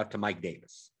switch that out to Mike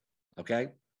Davis. Okay.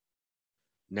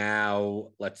 Now,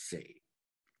 let's see.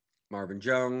 Marvin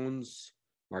Jones,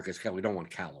 Marcus Callaway. We don't want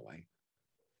Callaway.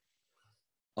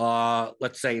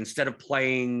 Let's say instead of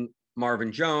playing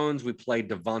Marvin Jones, we play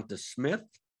Devonta Smith,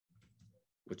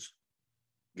 which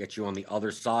gets you on the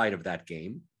other side of that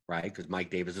game, right? Because Mike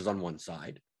Davis is on one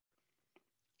side.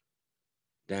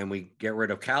 Then we get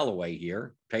rid of Callaway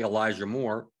here, pay Elijah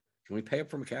Moore. Can we pay up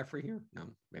for McCaffrey here? No,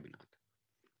 maybe not.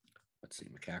 Let's see,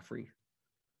 McCaffrey.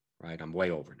 Right, I'm way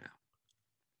over now.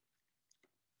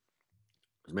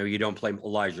 Because maybe you don't play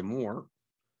Elijah Moore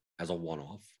as a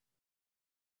one-off.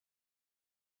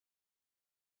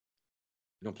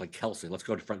 You don't play Kelsey. Let's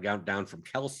go down from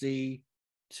Kelsey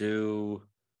to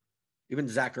even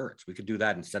Zach Ertz. We could do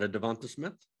that instead of Devonta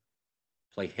Smith.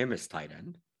 Play him as tight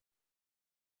end.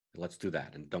 Let's do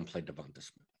that and don't play Devonta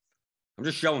Smith. I'm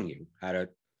just showing you how to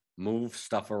move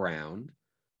stuff around.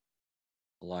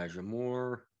 Elijah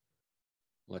Moore.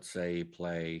 Let's say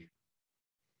play.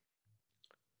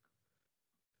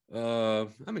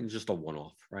 Just a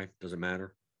one-off, right? Doesn't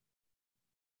matter.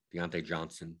 Deontay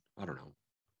Johnson. I don't know.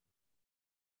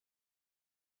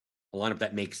 A lineup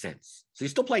that makes sense. So you're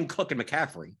still playing Cook and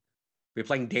McCaffrey. You're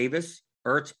playing Davis,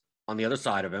 Ertz on the other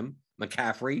side of him,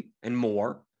 McCaffrey and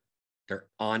Moore. They're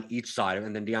on each side of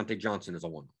him, and then Deontay Johnson is a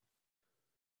one.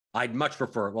 I'd much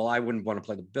prefer, I wouldn't want to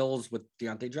play the Bills with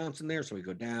Deontay Johnson there, so we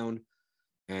go down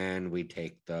and we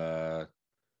take the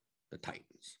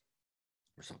Titans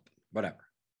or something, whatever,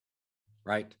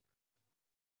 right?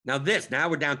 Now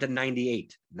we're down to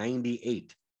 98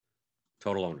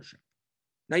 total ownership.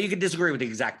 Now you could disagree with the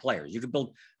exact players. You could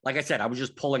build, like I said, I'm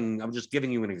just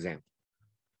giving you an example.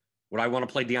 Would I want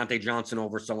to play Deontay Johnson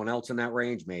over someone else in that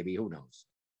range? Maybe, who knows?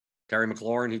 Terry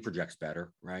McLaurin, he projects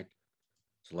better, right?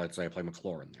 So let's say I play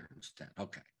McLaurin there instead.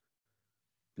 Okay.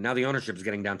 Now the ownership is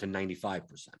getting down to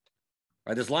 95%.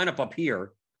 Right, this lineup up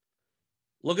here,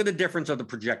 look at the difference of the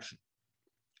projection.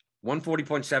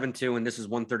 140.72, and this is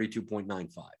 132.95.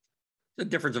 It's a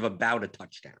difference of about a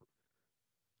touchdown.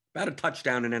 About a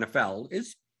touchdown in NFL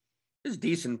is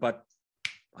decent, but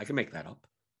I can make that up.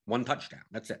 One touchdown,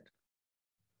 that's it.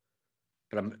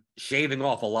 But I'm shaving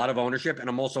off a lot of ownership, and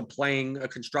I'm also playing a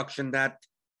construction that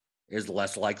is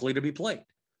less likely to be played.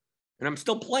 And I'm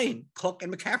still playing Cook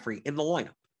and McCaffrey in the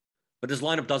lineup. But this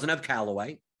lineup doesn't have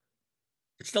Callaway.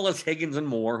 It still has Higgins and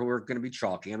Moore, who are going to be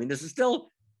chalky. I mean, this is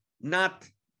still not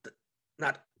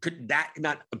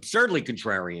absurdly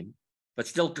contrarian, but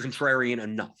still contrarian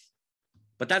enough.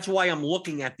 But that's why I'm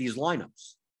looking at these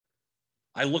lineups.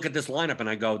 I look at this lineup and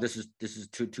I go, this is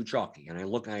too chalky. And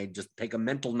I just take a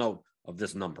mental note of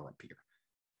this number up here.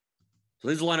 So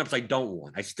these lineups I don't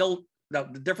want.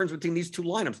 The difference between these two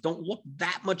lineups don't look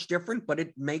that much different, but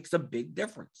it makes a big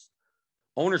difference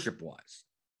ownership-wise.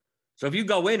 So if you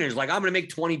go in and it's like, I'm going to make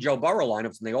 20 Joe Burrow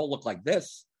lineups and they all look like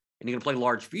this, and you're going to play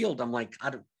large field, I'm like,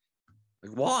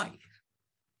 why?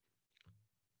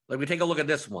 Like, we take a look at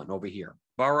this one over here.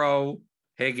 Burrow,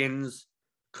 Higgins,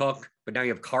 Cook, but now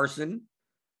you have Carson.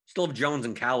 Still have Jones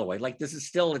and Callaway. Like,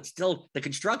 the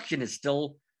construction is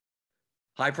still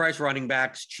high-price running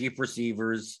backs, cheap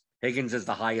receivers. Higgins is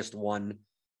the highest one.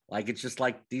 Like, it's just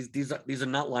like these are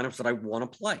not lineups that I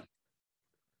want to play.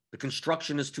 The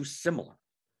construction is too similar.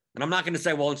 And I'm not going to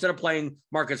say, well, instead of playing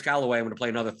Marcus Callaway, I'm going to play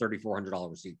another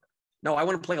 $3,400 receiver. No, I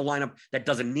want to play a lineup that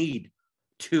doesn't need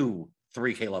 2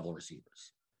 $3K level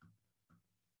receivers.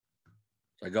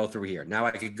 So I go through here. Now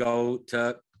I could go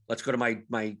to, let's go to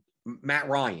my Matt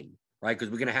Ryan, right?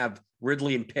 Because we're going to have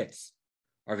Ridley and Pitts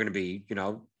are going to be,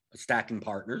 stacking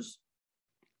partners.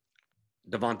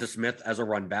 Devonta Smith as a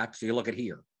run back. So you look at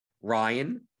here,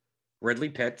 Ryan, Ridley,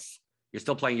 Pitts.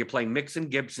 You're playing Mixon,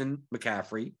 Gibson,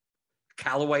 McCaffrey.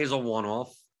 Callaway is a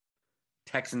one-off.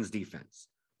 Texans defense.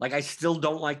 Like, I still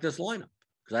don't like this lineup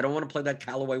because I don't want to play that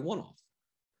Callaway one-off.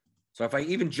 So if I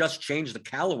even just change the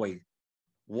Callaway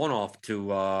one-off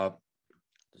to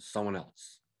someone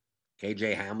else,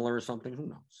 KJ Hamler or something, who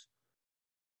knows?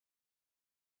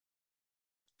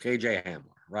 KJ Hamler,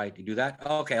 right? You do that?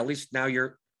 Okay, at least now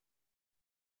you're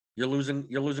losing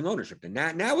ownership. And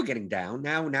now we're getting down.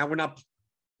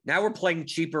 Now we're playing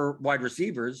cheaper wide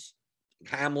receivers,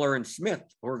 Hamler and Smith,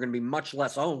 who are going to be much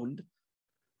less owned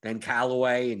than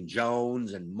Callaway and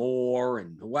Jones and Moore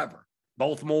and whoever.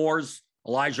 Both Moores,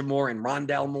 Elijah Moore and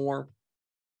Rondell Moore.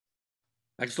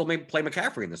 I can still maybe play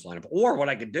McCaffrey in this lineup. Or what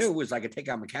I could do is I could take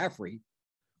out McCaffrey,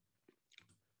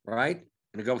 right?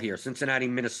 And go here, Cincinnati,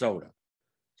 Minnesota.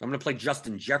 So I'm going to play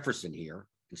Justin Jefferson here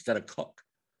instead of Cook.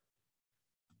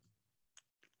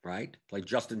 Right? Play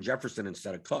Justin Jefferson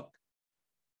instead of Cook.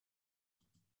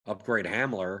 Upgrade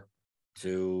Hamler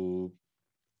to,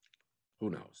 who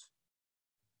knows?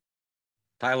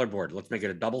 Tyler Boyd. Let's make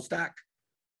it a double stack.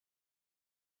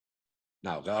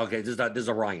 No, okay, this is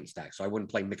a Ryan stack, so I wouldn't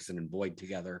play Mixon and Boyd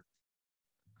together.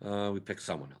 We pick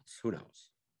someone else. Who knows?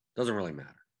 Doesn't really matter.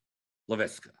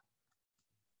 LaVisca.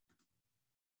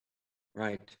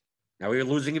 Right? Now we're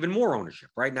losing even more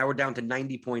ownership, right? Now we're down to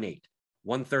 90.8,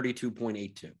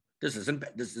 132.82. This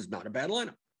is not a bad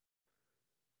lineup.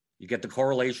 You get the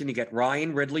correlation. You get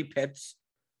Ryan, Ridley, Pitts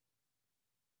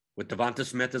with Devonta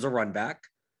Smith as a run back.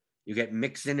 You get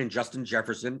Mixon and Justin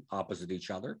Jefferson opposite each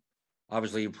other.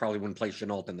 Obviously, you probably wouldn't play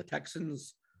Chenault and the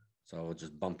Texans, so we'll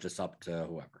just bump this up to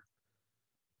whoever.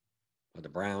 Or the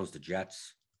Browns, the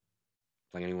Jets.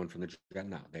 Play anyone from the Jets?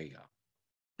 No, there you go.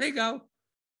 There you go.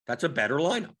 That's a better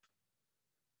lineup.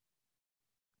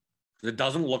 It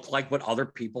doesn't look like what other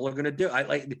people are going to do. I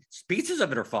like pieces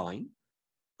of it are fine.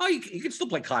 Oh, you can still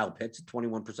play Kyle Pitts at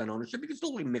 21% ownership. You can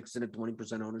still play Mixon at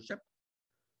 20% ownership.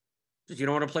 Just you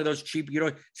don't want to play those cheap.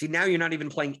 See, now you're not even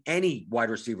playing any wide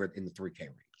receiver in the 3K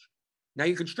range. Now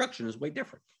your construction is way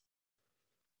different.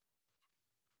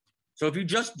 So if you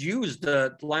just use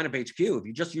the lineup HQ, if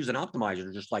you just use an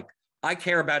optimizer, just like, I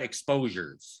care about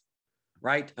exposures,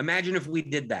 right? Imagine if we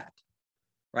did that,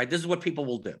 right? This is what people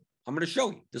will do. I'm going to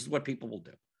show you. This is what people will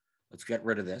do. Let's get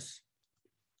rid of this.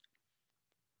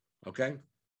 Okay.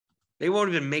 They won't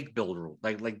even make build rule.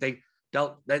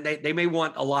 They may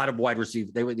want a lot of wide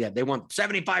receivers. They want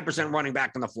 75% running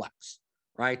back in the flex,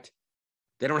 right?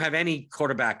 They don't have any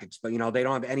quarterback, but they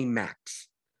don't have any max.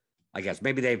 I guess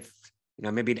maybe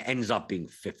maybe it ends up being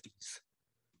 50s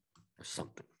or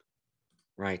something,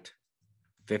 right?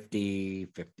 50.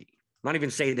 I'm not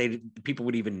even saying people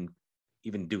would even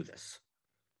do this,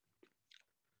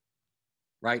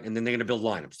 right? And then they're going to build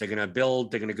lineups. They're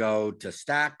going to go to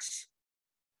stacks.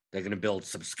 They're going to build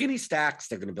some skinny stacks.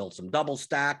 They're going to build some double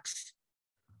stacks,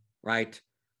 right?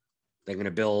 They're going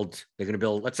to build,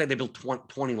 let's say they build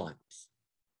 20 lineups,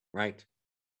 right?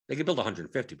 They can build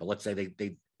 150, but let's say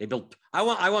they build, I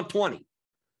want 20.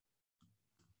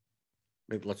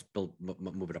 Maybe let's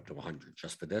move it up to 100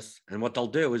 just for this. And what they'll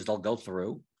do is they'll go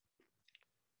through,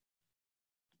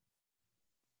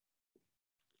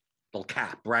 they'll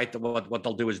cap, right? What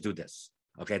they'll do is do this.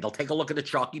 Okay. They'll take a look at the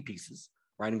chalky pieces,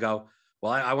 right? And go,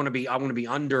 well, I want to be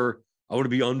under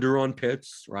on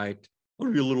Pitts, right? I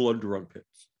want to be a little under on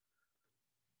Pitts.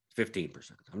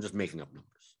 15%. I'm just making up numbers.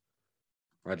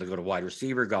 Right? They go to wide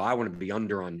receiver, go, I want to be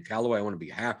under on Callaway. I want to be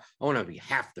half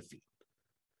the field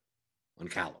on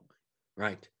Callaway,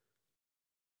 right?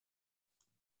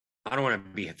 I don't want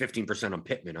to be 15% on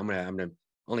Pittman. I'm gonna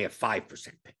only have 5%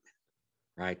 Pittman,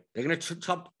 right? They're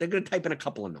gonna type in a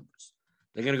couple of numbers.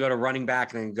 They're gonna go to running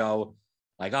back and then go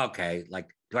like, okay,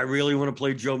 like, do I really want to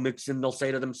play Joe Mixon? They'll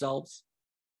say to themselves,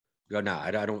 go, no,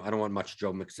 I don't want much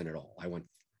Joe Mixon at all. I want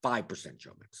 5%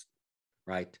 Joe Mixon,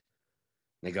 right?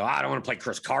 They go, I don't want to play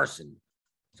Chris Carson.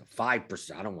 So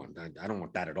 5%. I don't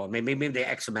want that at all. Maybe they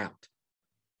X them out.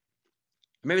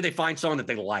 Maybe they find someone that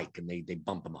they like and they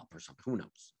bump them up or something. Who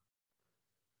knows?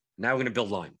 Now we're going to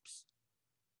build lineups.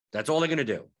 That's all they're going to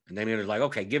do. And then they're like,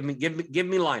 okay, give me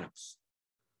lineups.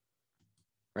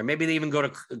 Right? Maybe they even go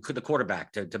to the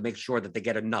quarterback to make sure that they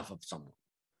get enough of someone.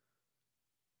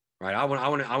 Right? I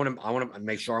want to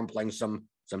make sure I'm playing some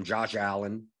Josh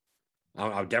Allen.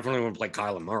 I definitely want to play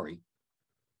Kyler Murray.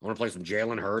 I want to play some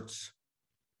Jalen Hurts.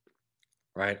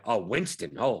 Right? Oh,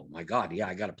 Winston. Oh, my God. Yeah,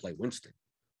 I got to play Winston.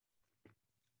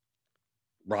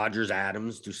 Rodgers,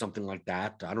 Adams, do something like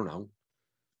that. I don't know.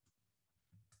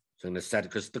 So I'm going to set it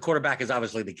because the quarterback is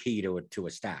obviously the key to a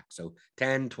stack. So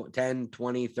 10,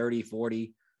 20, 30,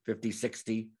 40, 50,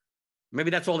 60.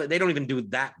 Maybe that's all. They don't even do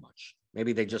that much.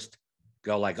 Maybe they just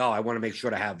go like, oh, I want to make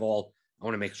sure to have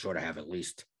at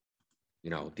least,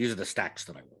 these are the stacks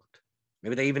that I want.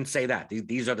 Maybe they even say that.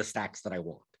 These are the stacks that I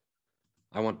want.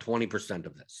 I want 20%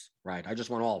 of this, right? I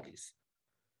just want all these.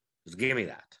 Just give me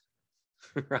that,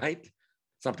 right?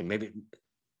 Something, maybe,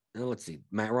 let's see,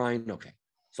 Matt Ryan, okay.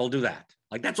 So I'll do that.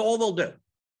 Like, that's all they'll do.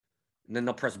 And then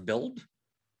they'll press build.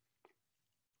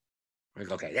 Like,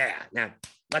 okay, yeah, now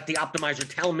let the optimizer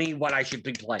tell me what I should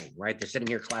be playing, right? They're sitting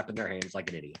here clapping their hands like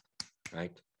an idiot,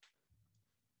 right?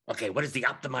 Okay, what does the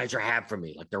optimizer have for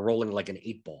me? Like they're rolling like an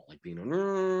 8-ball, like being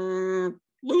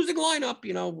losing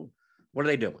lineup, what are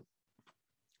they doing?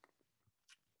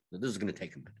 This is going to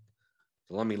take a minute.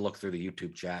 So let me look through the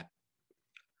YouTube chat.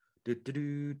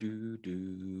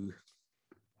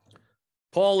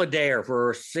 Paul Adair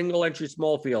for single entry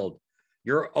small field.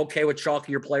 You're okay with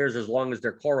chalkier players as long as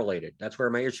they're correlated. That's where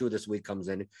my issue this week comes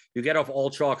in. You get off all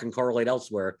chalk and correlate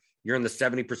elsewhere, you're in the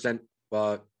 70%,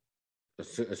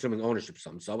 assuming ownership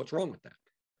sum. So what's wrong with that?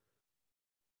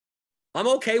 I'm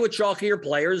okay with chalkier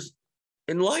players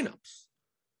in lineups,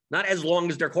 not as long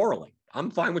as they're correlated. I'm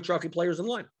fine with chalky players in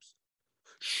lineups.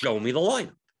 Show me the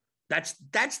lineup. That's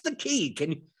the key.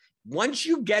 Once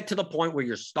you get to the point where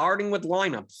you're starting with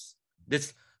lineups,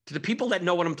 this to the people that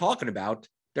know what I'm talking about,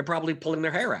 they're probably pulling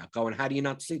their hair out, going, "How do you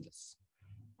not see this?"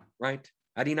 Right?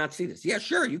 How do you not see this? Yeah,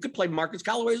 sure, you could play Marcus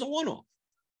Callaway as a one-off.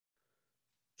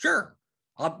 Sure,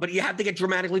 but you have to get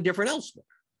dramatically different elsewhere.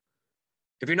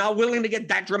 If you're not willing to get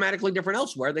that dramatically different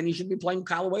elsewhere, then you should be playing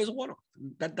Callaway as a one-off.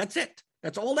 That's it.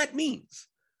 That's all that means.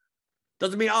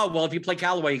 Doesn't mean, oh, well, if you play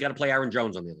Callaway, you got to play Aaron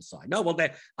Jones on the other side. No, well,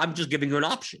 I'm just giving you an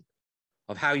option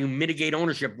of how you mitigate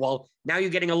ownership. Well, now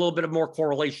you're getting a little bit of more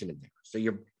correlation in there. So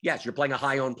you're playing a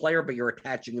high-owned player, but you're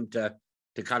attaching him to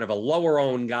kind of a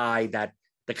lower-owned guy that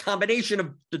the combination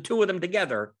of the two of them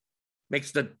together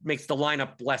makes the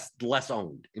lineup less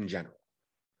owned in general.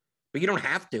 But you don't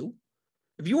have to.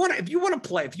 If you want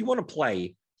to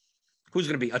play, who's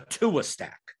going to be a Tua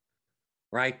stack,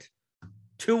 right?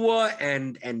 Tua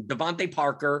and Devontae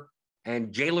Parker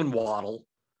and Jalen Waddle,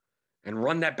 and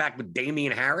run that back with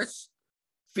Damian Harris.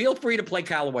 Feel free to play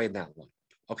Callaway in that lineup.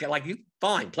 Okay,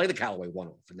 fine, play the Callaway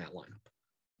one-off in that lineup.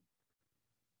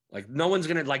 Like no one's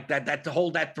gonna like that to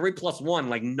hold that 3+1.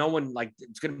 Like no one, like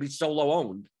it's gonna be so low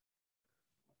owned.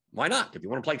 Why not? If you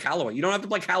want to play Callaway, you don't have to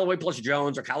play Callaway plus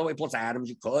Jones or Callaway plus Adams.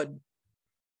 You could,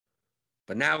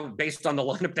 but now based on the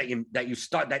lineup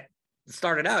that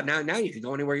started out, now you can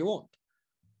go anywhere you want.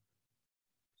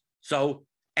 So,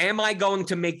 am I going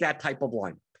to make that type of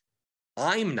lineup?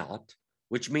 I'm not,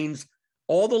 which means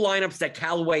all the lineups that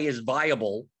Callaway is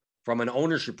viable from an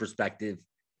ownership perspective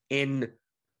in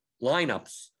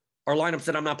lineups are lineups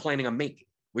that I'm not planning on making,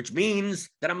 which means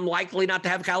that I'm likely not to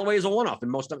have Callaway as a one-off in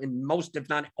most, if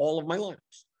not all of my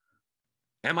lineups.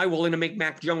 Am I willing to make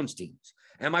Mac Jones teams?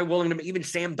 Am I willing to make even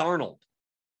Sam Darnold?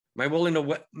 Am I willing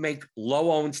to make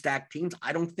low-owned stack teams?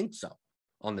 I don't think so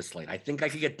on this slate. I think I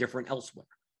could get different elsewhere.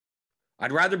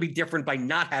 I'd rather be different by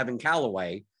not having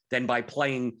Callaway than by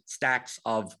playing stacks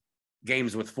of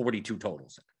games with 42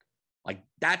 totals in it. Like,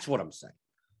 that's what I'm saying.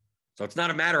 So it's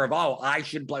not a matter of, I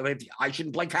shouldn't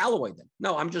play Callaway then.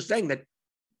 No, I'm just saying that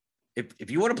if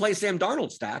you want to play Sam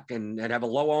Darnold stack and have a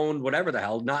low-owned whatever the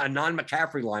hell, not a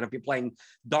non-McCaffrey lineup, you're playing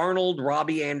Darnold,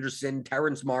 Robbie Anderson,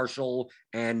 Terrence Marshall,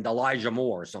 and Elijah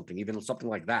Moore or something, even something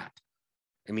like that.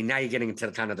 I mean, now you're getting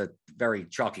into kind of the very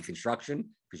chalky construction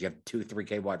because you have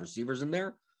 2-3K wide receivers in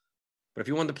there. But if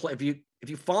you want to play, if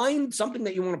you find something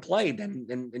that you want to play, then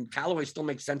and Callaway still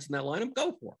makes sense in that lineup,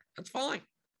 go for it. That's fine.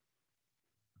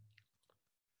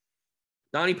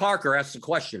 Donnie Parker asks a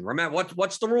question. Remember,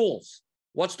 what's the rules?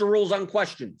 What's the rules on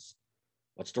questions?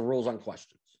 What's the rules on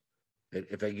questions?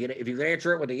 If you can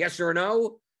answer it with a yes or a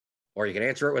no, or you can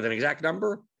answer it with an exact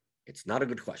number, it's not a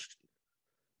good question.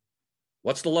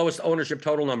 What's the lowest ownership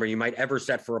total number you might ever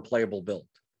set for a playable build?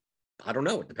 I don't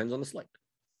know. It depends on the slate.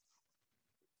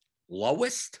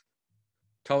 Lowest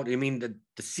total? You mean the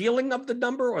ceiling of the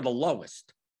number or the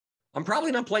lowest? I'm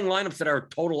probably not playing lineups that are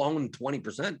total owned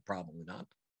 20%. Probably not.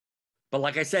 But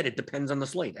like I said, it depends on the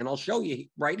slate. And I'll show you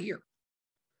right here.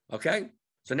 Okay?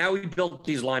 So now we built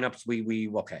these lineups.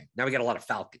 Okay. Now we got a lot of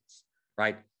Falcons,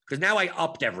 right? Because now I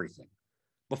upped everything.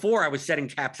 Before I was setting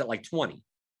caps at like 20.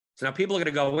 So now people are going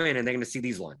to go in and they're going to see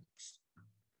these lineups.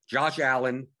 Josh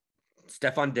Allen,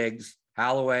 Stephon Diggs,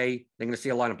 Holloway. They're going to see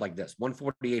a lineup like this,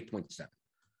 148.7.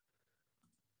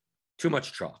 Too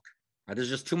much chalk. Right? There's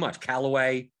just too much.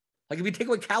 Callaway. Like if you take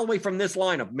away Callaway from this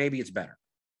lineup, maybe it's better.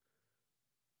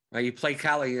 Right? You play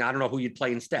Cali. I don't know who you'd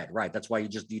play instead. Right. That's why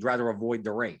you'd rather avoid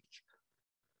the range.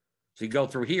 So you go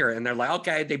through here and they're like,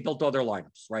 okay, they built all their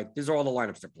lineups, right? These are all the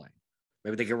lineups they're playing.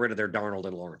 Maybe they get rid of their Darnold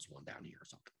and Lawrence one down here or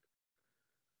something.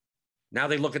 Now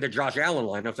they look at their Josh Allen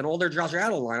lineups and all their Josh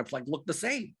Allen lineups like look the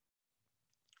same.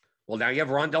 Well, now you have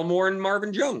Rondell Moore and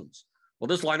Marvin Jones. Well,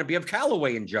 this lineup you have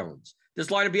Callaway and Jones. This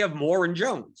lineup you have Moore and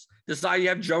Jones. This side you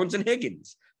have Jones and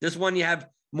Higgins. This one you have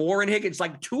Moore and Higgins.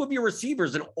 Like two of your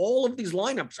receivers in all of these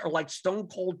lineups are like stone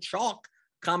cold chalk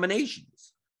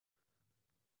combinations.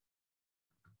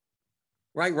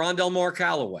 Right? Rondell Moore,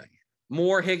 Callaway.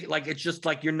 Moore, Higgins. Like it's just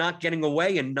like you're not getting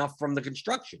away enough from the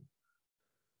construction.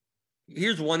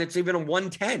 Here's one. It's even a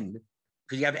 110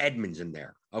 because you have Edmonds in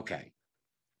there. Okay.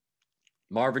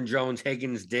 Marvin Jones,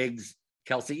 Higgins, Diggs,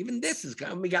 Kelsey. Even this is,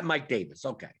 we got Mike Davis.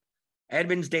 Okay.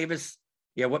 Edmonds, Davis.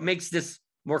 Yeah, what makes this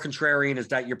more contrarian is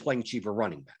that you're playing cheaper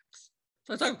running backs.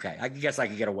 So it's okay. I guess I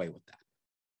could get away with that.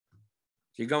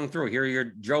 So you're going through. Here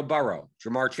you're Joe Burrow,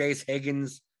 Jamar Chase,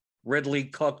 Higgins, Ridley,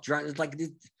 Cook. It's like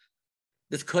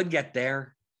this could get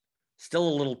there. Still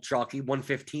a little chalky,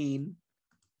 115.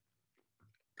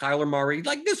 Kyler Murray.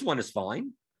 Like this one is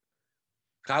fine.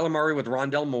 Kyler Murray with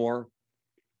Rondell Moore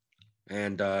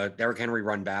and Derrick Henry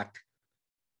run back.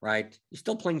 Right? You're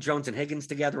still playing Jones and Higgins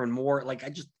together and more. Like I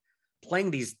just playing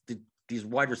these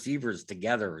wide receivers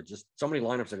together. Just so many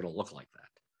lineups are going to look like that.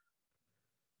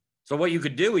 So what you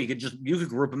could do, you could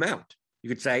group them out. You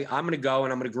could say, I'm going to go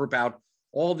and I'm going to group out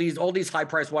all these high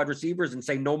priced wide receivers and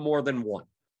say no more than one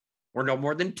or no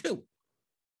more than two.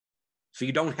 So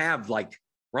you don't have like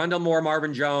Rondell Moore,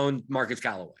 Marvin Jones, Marcus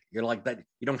Callaway. You're like that.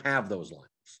 You don't have those lineups.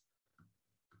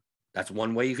 That's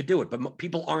one way you could do it, but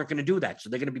people aren't going to do that. So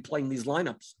they're going to be playing these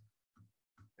lineups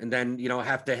and then,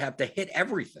 have to hit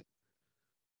everything.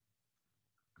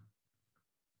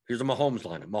 Here's a Mahomes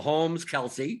lineup. Mahomes,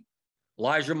 Kelsey,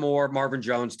 Elijah Moore, Marvin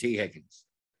Jones, T. Higgins.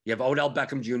 You have Odell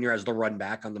Beckham Jr. as the run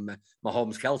back on the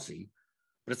Mahomes, Kelsey.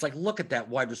 But it's like, look at that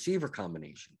wide receiver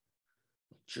combination.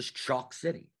 Just chalk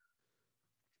city.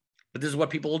 But this is what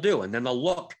people will do. And then they'll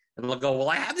look and they'll go, well,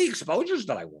 I have the exposures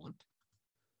that I want.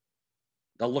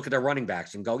 They'll look at their running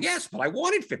backs and go, yes, but I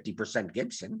wanted 50%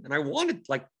 Gibson. And I wanted,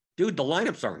 dude, the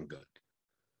lineups aren't good.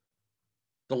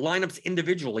 The lineups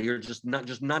individually are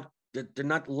they're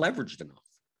not leveraged enough.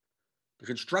 The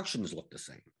constructions look the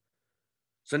same.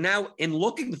 So now in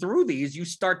looking through these, you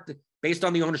start, based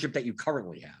on the ownership that you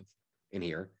currently have in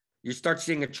here, you start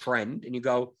seeing a trend and you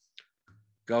go,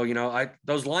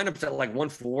 those lineups at like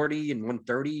 140 and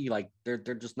 130, they're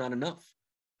just not enough.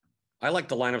 I like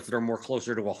the lineups that are more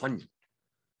closer to 100.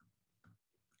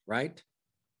 Right?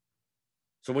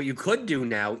 So what you could do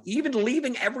now, even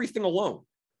leaving everything alone,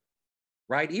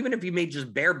 right? Even if you made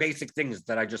just bare basic things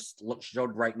that I just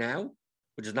showed right now,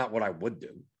 which is not what I would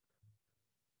do,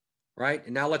 right?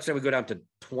 And now let's say we go down to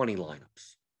 20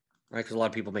 lineups, right? Because a lot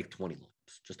of people make 20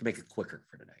 lineups just to make it quicker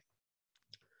for today.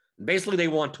 And basically, they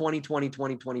want 20, 20,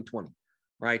 20, 20, 20,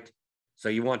 right? So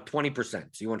you want 20%. So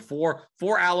you want four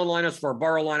Allen lineups, 4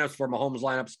 Burrow lineups, 4 Mahomes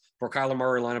lineups, 4 Kyler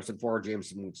Murray lineups, and 4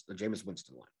 Jameis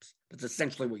Winston lineups. That's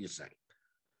essentially what you're saying,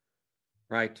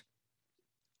 right?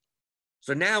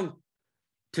 So now,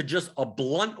 to just a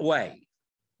blunt way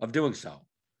of doing so,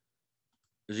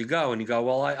 is you go,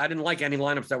 well, I didn't like any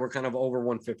lineups that were kind of over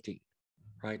 115,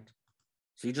 right?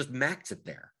 So you just max it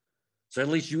there. So at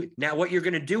least now what you're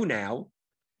going to do now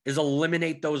is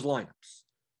eliminate those lineups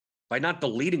by not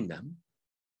deleting them.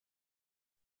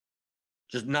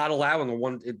 Just not allowing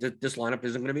this lineup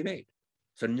isn't going to be made.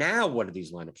 So now what do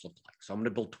these lineups look like? So I'm going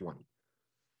to build 20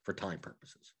 for time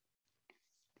purposes.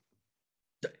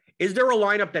 Is there a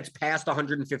lineup that's past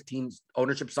 115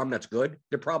 ownership sum that's good?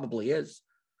 There probably is.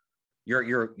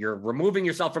 You're removing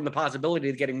yourself from the possibility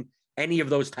of getting any of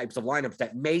those types of lineups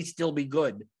that may still be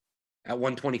good at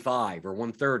 125 or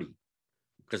 130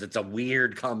 because it's a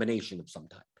weird combination of some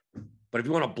type. But if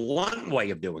you want a blunt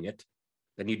way of doing it,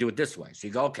 then you do it this way. So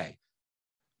you go, okay.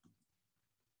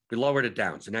 We lowered it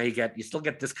down. So now you still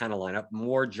get this kind of lineup.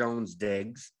 Moore, Jones,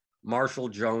 Diggs, Marshall,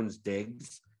 Jones,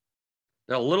 Diggs.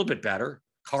 They're a little bit better.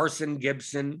 Carson,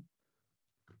 Gibson.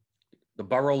 The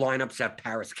Burrow lineups have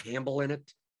Paris Campbell in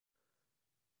it.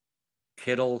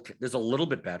 Kittle. There's a little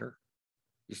bit better.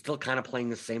 You're still kind of playing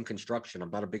the same construction. I'm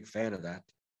not a big fan of that.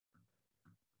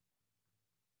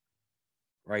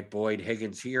 Right, Boyd,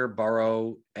 Higgins here,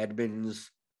 Burrow,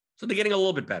 Edmonds. So they're getting a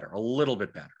little bit better.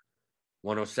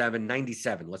 107,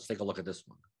 97. Let's take a look at this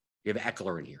one. You have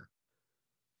Eckler in here.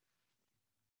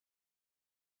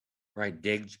 Right,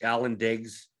 Diggs, Allen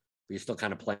Diggs. But you're still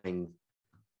kind of playing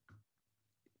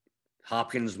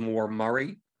Hopkins, Moore,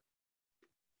 Murray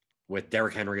with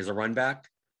Derrick Henry as a run back.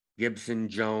 Gibson,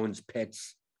 Jones,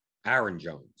 Pitts, Aaron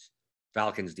Jones,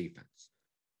 Falcons defense.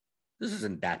 This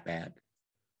isn't that bad.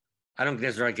 I don't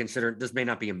necessarily consider this may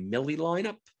not be a Millie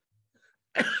lineup.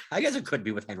 I guess it could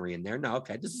be with Henry in there. No,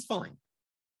 okay, this is fine.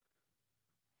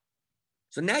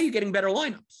 So now you're getting better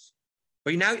lineups.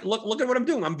 But now look at what I'm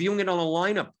doing. I'm viewing it on a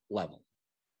lineup level.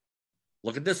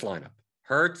 Look at this lineup.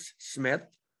 Hurts, Smith,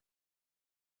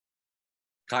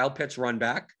 Kyle Pitts run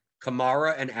back,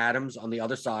 Kamara and Adams on the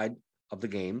other side of the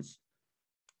games.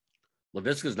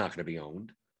 Laviska's not going to be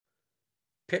owned.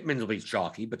 Pittman will be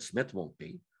chalky, but Smith won't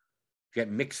be.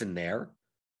 Get Mixon there,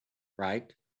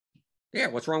 right? Yeah,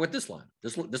 what's wrong with this lineup?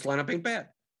 This lineup ain't bad.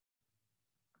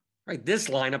 Right? This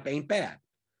lineup ain't bad.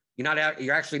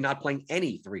 You're actually not playing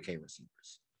any 3K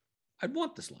receivers. I'd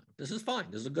want this lineup. This is fine.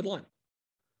 This is a good lineup.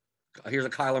 Here's a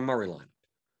Kyler Murray lineup.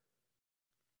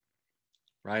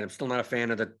 Right? I'm still not a fan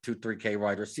of the 2-3K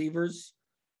wide receivers,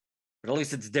 but at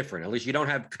least it's different. At least you don't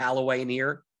have Callaway in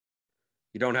here.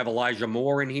 You don't have Elijah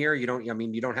Moore in here. You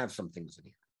don't have some things in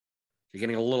here. You're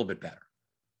getting a little bit better.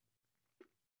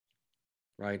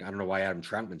 Right? I don't know why Adam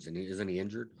Troutman's in here. Isn't he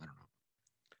injured? I don't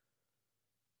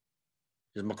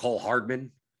know. Is McCole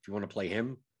Hardman, if you want to play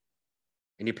him.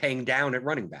 And you're paying down at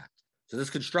running back. So this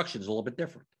construction is a little bit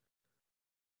different.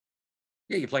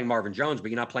 Yeah, you're playing Marvin Jones, but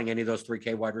you're not playing any of those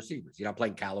 3K wide receivers. You're not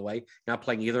playing Callaway. You're not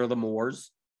playing either of the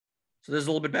Moores. So this is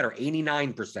a little bit better.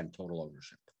 89% total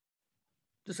ownership.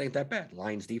 This ain't that bad.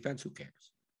 Lions defense, who cares?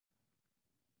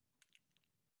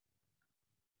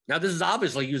 Now, this is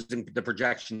obviously using the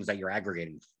projections that you're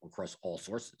aggregating across all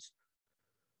sources.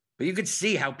 But you could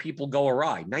see how people go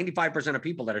awry. 95% of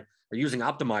people that are using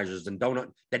optimizers and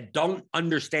don't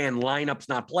understand lineups,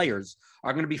 not players,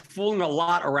 are going to be fooling a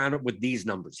lot around it with these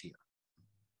numbers here.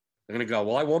 They're going to go,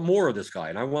 well, I want more of this guy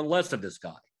and I want less of this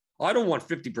guy. I don't want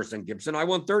 50% Gibson. I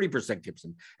want 30%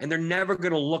 Gibson. And they're never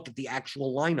going to look at the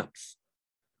actual lineups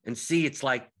and see it's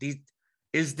like,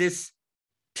 is this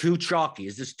too chalky?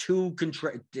 Is this too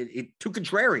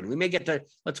contrarian? We may get to,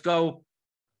 let's go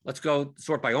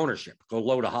sort by ownership, go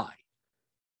low to high.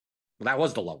 Well, that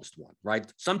was the lowest one, right?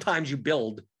 Sometimes you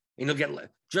build and you'll get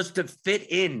just to fit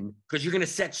in because you're going to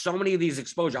set so many of these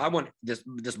exposure. I want this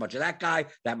much of that guy,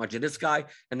 that much of this guy.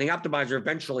 And the optimizer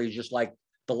eventually is just like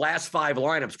the last 5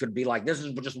 lineups could be like, this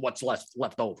is just what's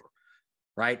left over,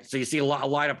 right? So you see a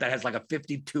lineup that has like a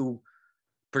 52%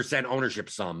 ownership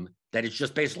sum that it's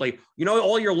just basically,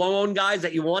 all your low-owned guys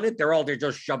that you wanted, they're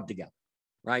just shoved together,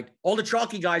 right? All the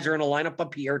chalky guys are in a lineup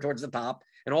up here towards the top,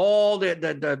 and all the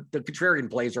contrarian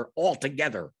plays are all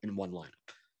together in one lineup,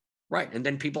 right? And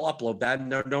then people upload that and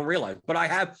don't realize. But I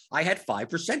had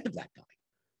 5% of that guy.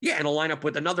 Yeah, and a lineup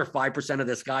with another 5% of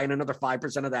this guy and another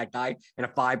 5% of that guy and a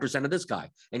 5% of this guy.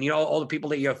 And all the people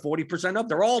that you have 40% of,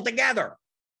 they're all together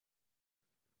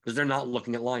because they're not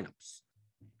looking at lineups.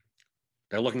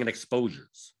 They're looking at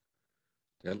exposures.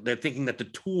 They're thinking that the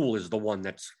tool is the one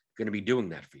that's going to be doing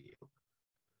that for you.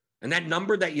 And that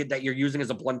number that you're using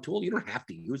as a blunt tool, you don't have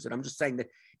to use it. I'm just saying that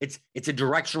it's a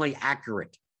directionally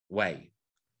accurate way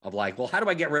of like, well, how do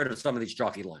I get rid of some of these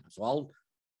chalky lineups? Well,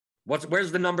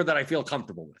 where's the number that I feel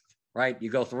comfortable with, right? You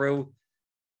go through,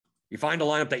 you find a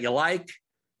lineup that you like,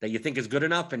 that you think is good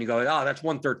enough, and you go, oh, that's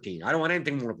 113. I don't want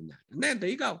anything more than that. And then there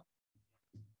you go.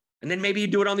 And then maybe you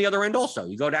do it on the other end also.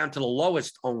 You go down to the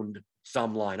lowest owned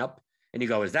sum lineup, and you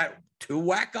go, is that too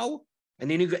wacko? And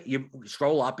then you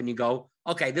scroll up and you go,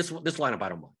 okay, this lineup I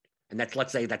don't mind. And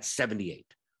let's say that's 78.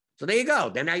 So there you go.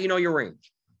 Then now you know your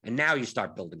range. And now you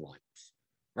start building lineups,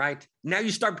 right? Now you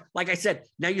start, like I said,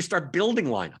 now you start building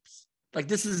lineups. Like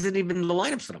this isn't even the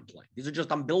lineups that I'm playing. These are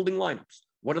just, I'm building lineups.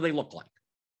 What do they look like?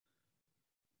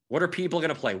 What are people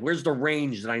going to play? Where's the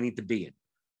range that I need to be in?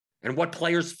 And what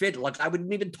players fit? Like I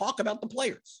wouldn't even talk about the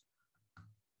players.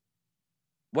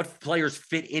 What players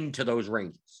fit into those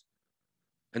ranges?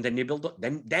 And then you build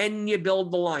then you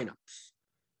build the lineups.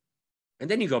 And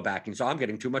then you go back and so I'm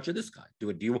getting too much of this guy.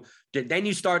 Then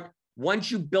you start,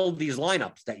 once you build these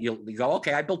lineups that you go,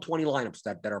 okay, I built 20 lineups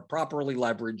that are properly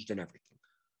leveraged and everything.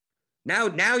 Now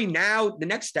the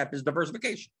next step is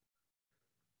diversification.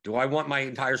 Do I want my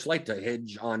entire slate to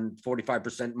hinge on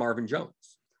 45% Marvin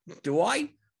Jones? Do I?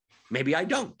 Maybe I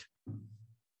don't.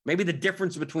 Maybe the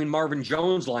difference between Marvin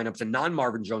Jones lineups and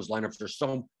non-Marvin Jones lineups are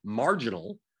so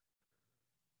marginal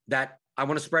that I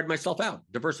want to spread myself out,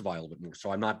 diversify a little bit more.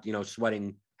 So I'm not,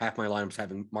 sweating half my lineups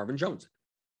having Marvin Jones in.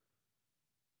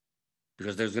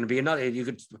 Because there's going to be another, you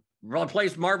could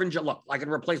replace Marvin Jones. Look, I could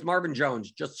replace Marvin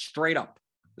Jones just straight up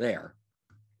there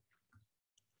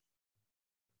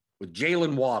with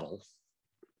Jalen Waddle,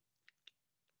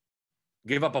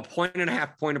 give up a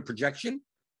 1.5 point of projection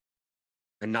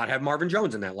and not have Marvin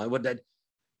Jones in that line. What that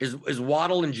is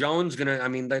Waddle and Jones going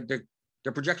to, they're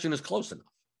their projection is close enough.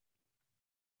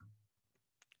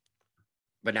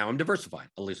 But now I'm diversified,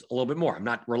 at least a little bit more. I'm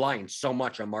not relying so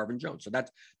much on Marvin Jones. So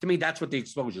that's, to me, that's what the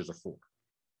exposures are for.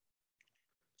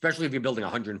 Especially if you're building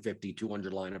 150,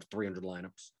 200 lineups, 300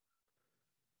 lineups.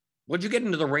 Once you get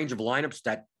into the range of lineups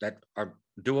that are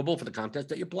doable for the contest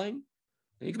that you're playing,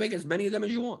 then you can make as many of them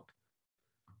as you want.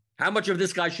 How much of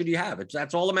this guy should you have?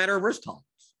 That's all a matter of risk tolerance.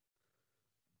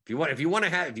 If you want to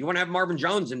have Marvin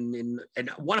Jones in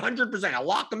 100%, I'll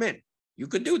lock him in. You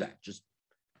could do that.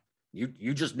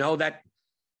 You just know that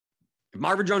if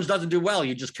Marvin Jones doesn't do well,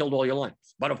 you just killed all your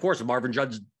lineups. But of course, if Marvin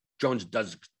Jones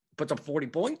puts up 40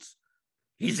 points,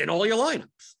 he's in all your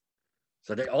lineups.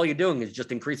 So that all you're doing is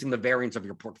just increasing the variance of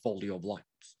your portfolio of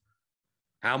lineups.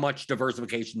 How much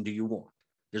diversification do you want?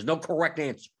 There's no correct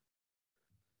answer.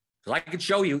 Because I could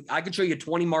show you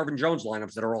 20 Marvin Jones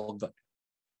lineups that are all good.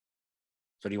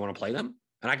 So do you want to play them?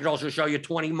 And I could also show you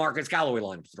 20 Marcus Callaway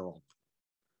lineups that are all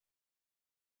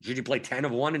good. Should you play 10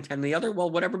 of one and 10 of the other? Well,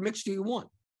 whatever mix do you want?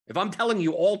 If I'm telling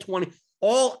you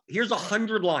here's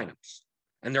 100 lineups,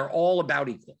 and they're all about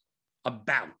equal,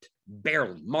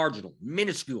 barely, marginal,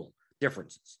 minuscule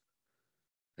differences.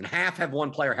 And half have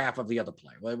one player, half of the other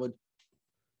player.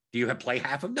 Do you play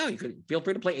half of? No, you could feel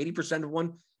free to play 80% of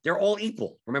one. They're all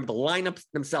equal. Remember, the lineups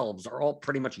themselves are all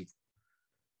pretty much equal.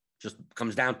 Just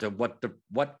comes down to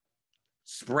what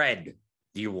spread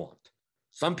do you want?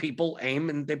 Some people aim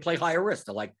and they play higher risk.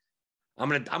 They're like, I'm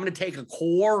gonna take a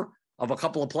core of a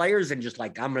couple of players and just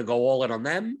like I'm gonna go all in on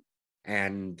them.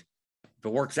 And if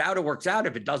it works out, it works out.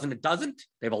 If it doesn't, it doesn't.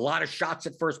 They have a lot of shots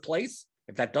at first place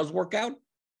if that does work out.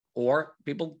 Or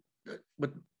people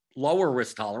with lower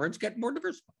risk tolerance get more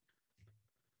diversified.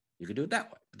 You could do it that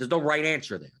way. But there's no right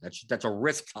answer there. That's a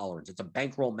risk tolerance. It's a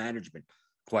bankroll management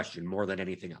question more than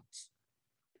anything else.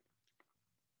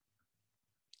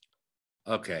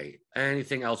 Okay.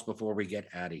 Anything else before we get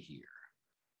out of here?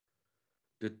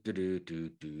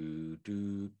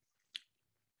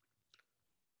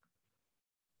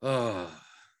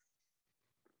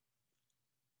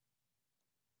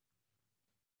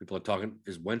 People are talking,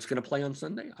 is Wentz going to play on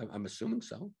Sunday? I'm assuming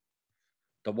so.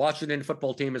 The Washington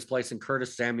football team is placing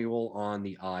Curtis Samuel on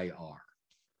the IR.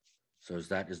 So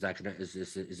is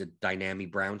it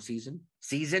Dynamic Brown season?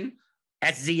 SZN?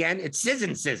 It's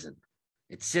season.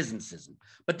 It's season.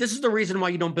 But this is the reason why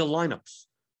you don't build lineups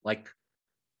like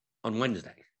on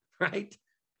Wednesday, right?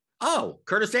 Oh,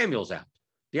 Curtis Samuel's out.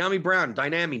 De'Ami Brown,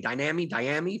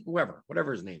 Dynami,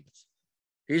 whatever his name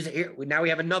is. Now we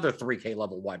have another 3K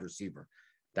level wide receiver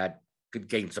that could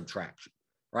gain some traction,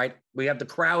 right? We have the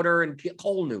Crowder and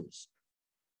Cole news.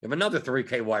 We have another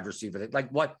 3K wide receiver. Like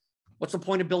what's the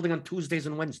point of building on Tuesdays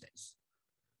and Wednesdays?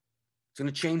 It's going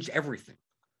to change everything.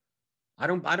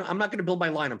 I'm not going to build my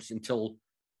lineups until,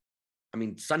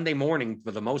 Sunday morning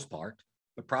for the most part,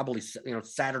 but probably,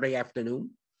 Saturday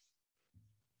afternoon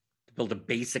to build the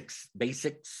basics.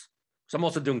 So I'm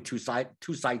also doing two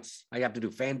sites. I have to do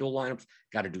FanDuel lineups,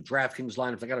 got to do DraftKings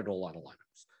lineups. I got to do a lot of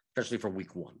lineups, especially for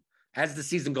week one. As the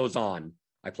season goes on,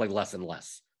 I play less and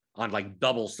less on like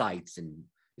double sites. And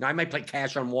I might play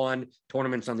cash on one,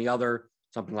 tournaments on the other,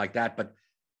 something like that. But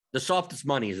the softest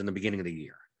money is in the beginning of the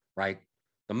year, right?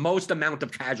 The most amount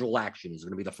of casual action is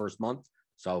going to be the first month.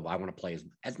 So I want to play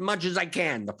as much as I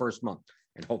can the first month.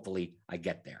 And hopefully I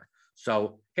get there.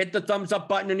 So hit the thumbs up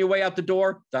button on your way out the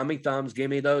door. Thummy thumbs. Give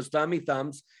me those thummy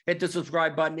thumbs. Hit the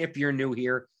subscribe button if you're new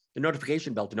here. The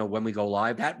notification bell to know when we go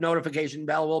live. That notification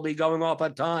bell will be going off a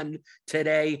ton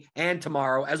today and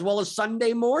tomorrow, as well as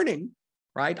Sunday morning,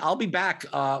 right? I'll be back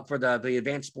for the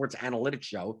Advanced Sports Analytics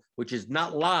Show, which is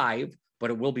not live,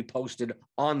 but it will be posted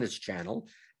on this channel.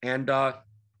 And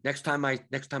next time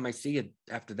I see it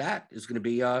after that is going to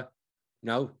be,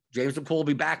 James McCool will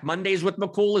be back. Mondays with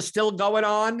McCool is still going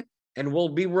on, and we'll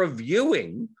be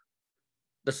reviewing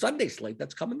the Sunday slate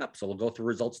that's coming up. So we'll go through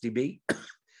Results DB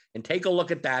and take a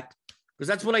look at that, because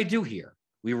that's what I do here.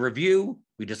 We review,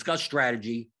 we discuss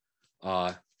strategy,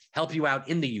 help you out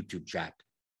in the YouTube chat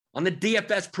on the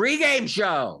DFS pregame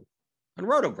show on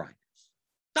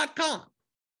rotogrinders.com.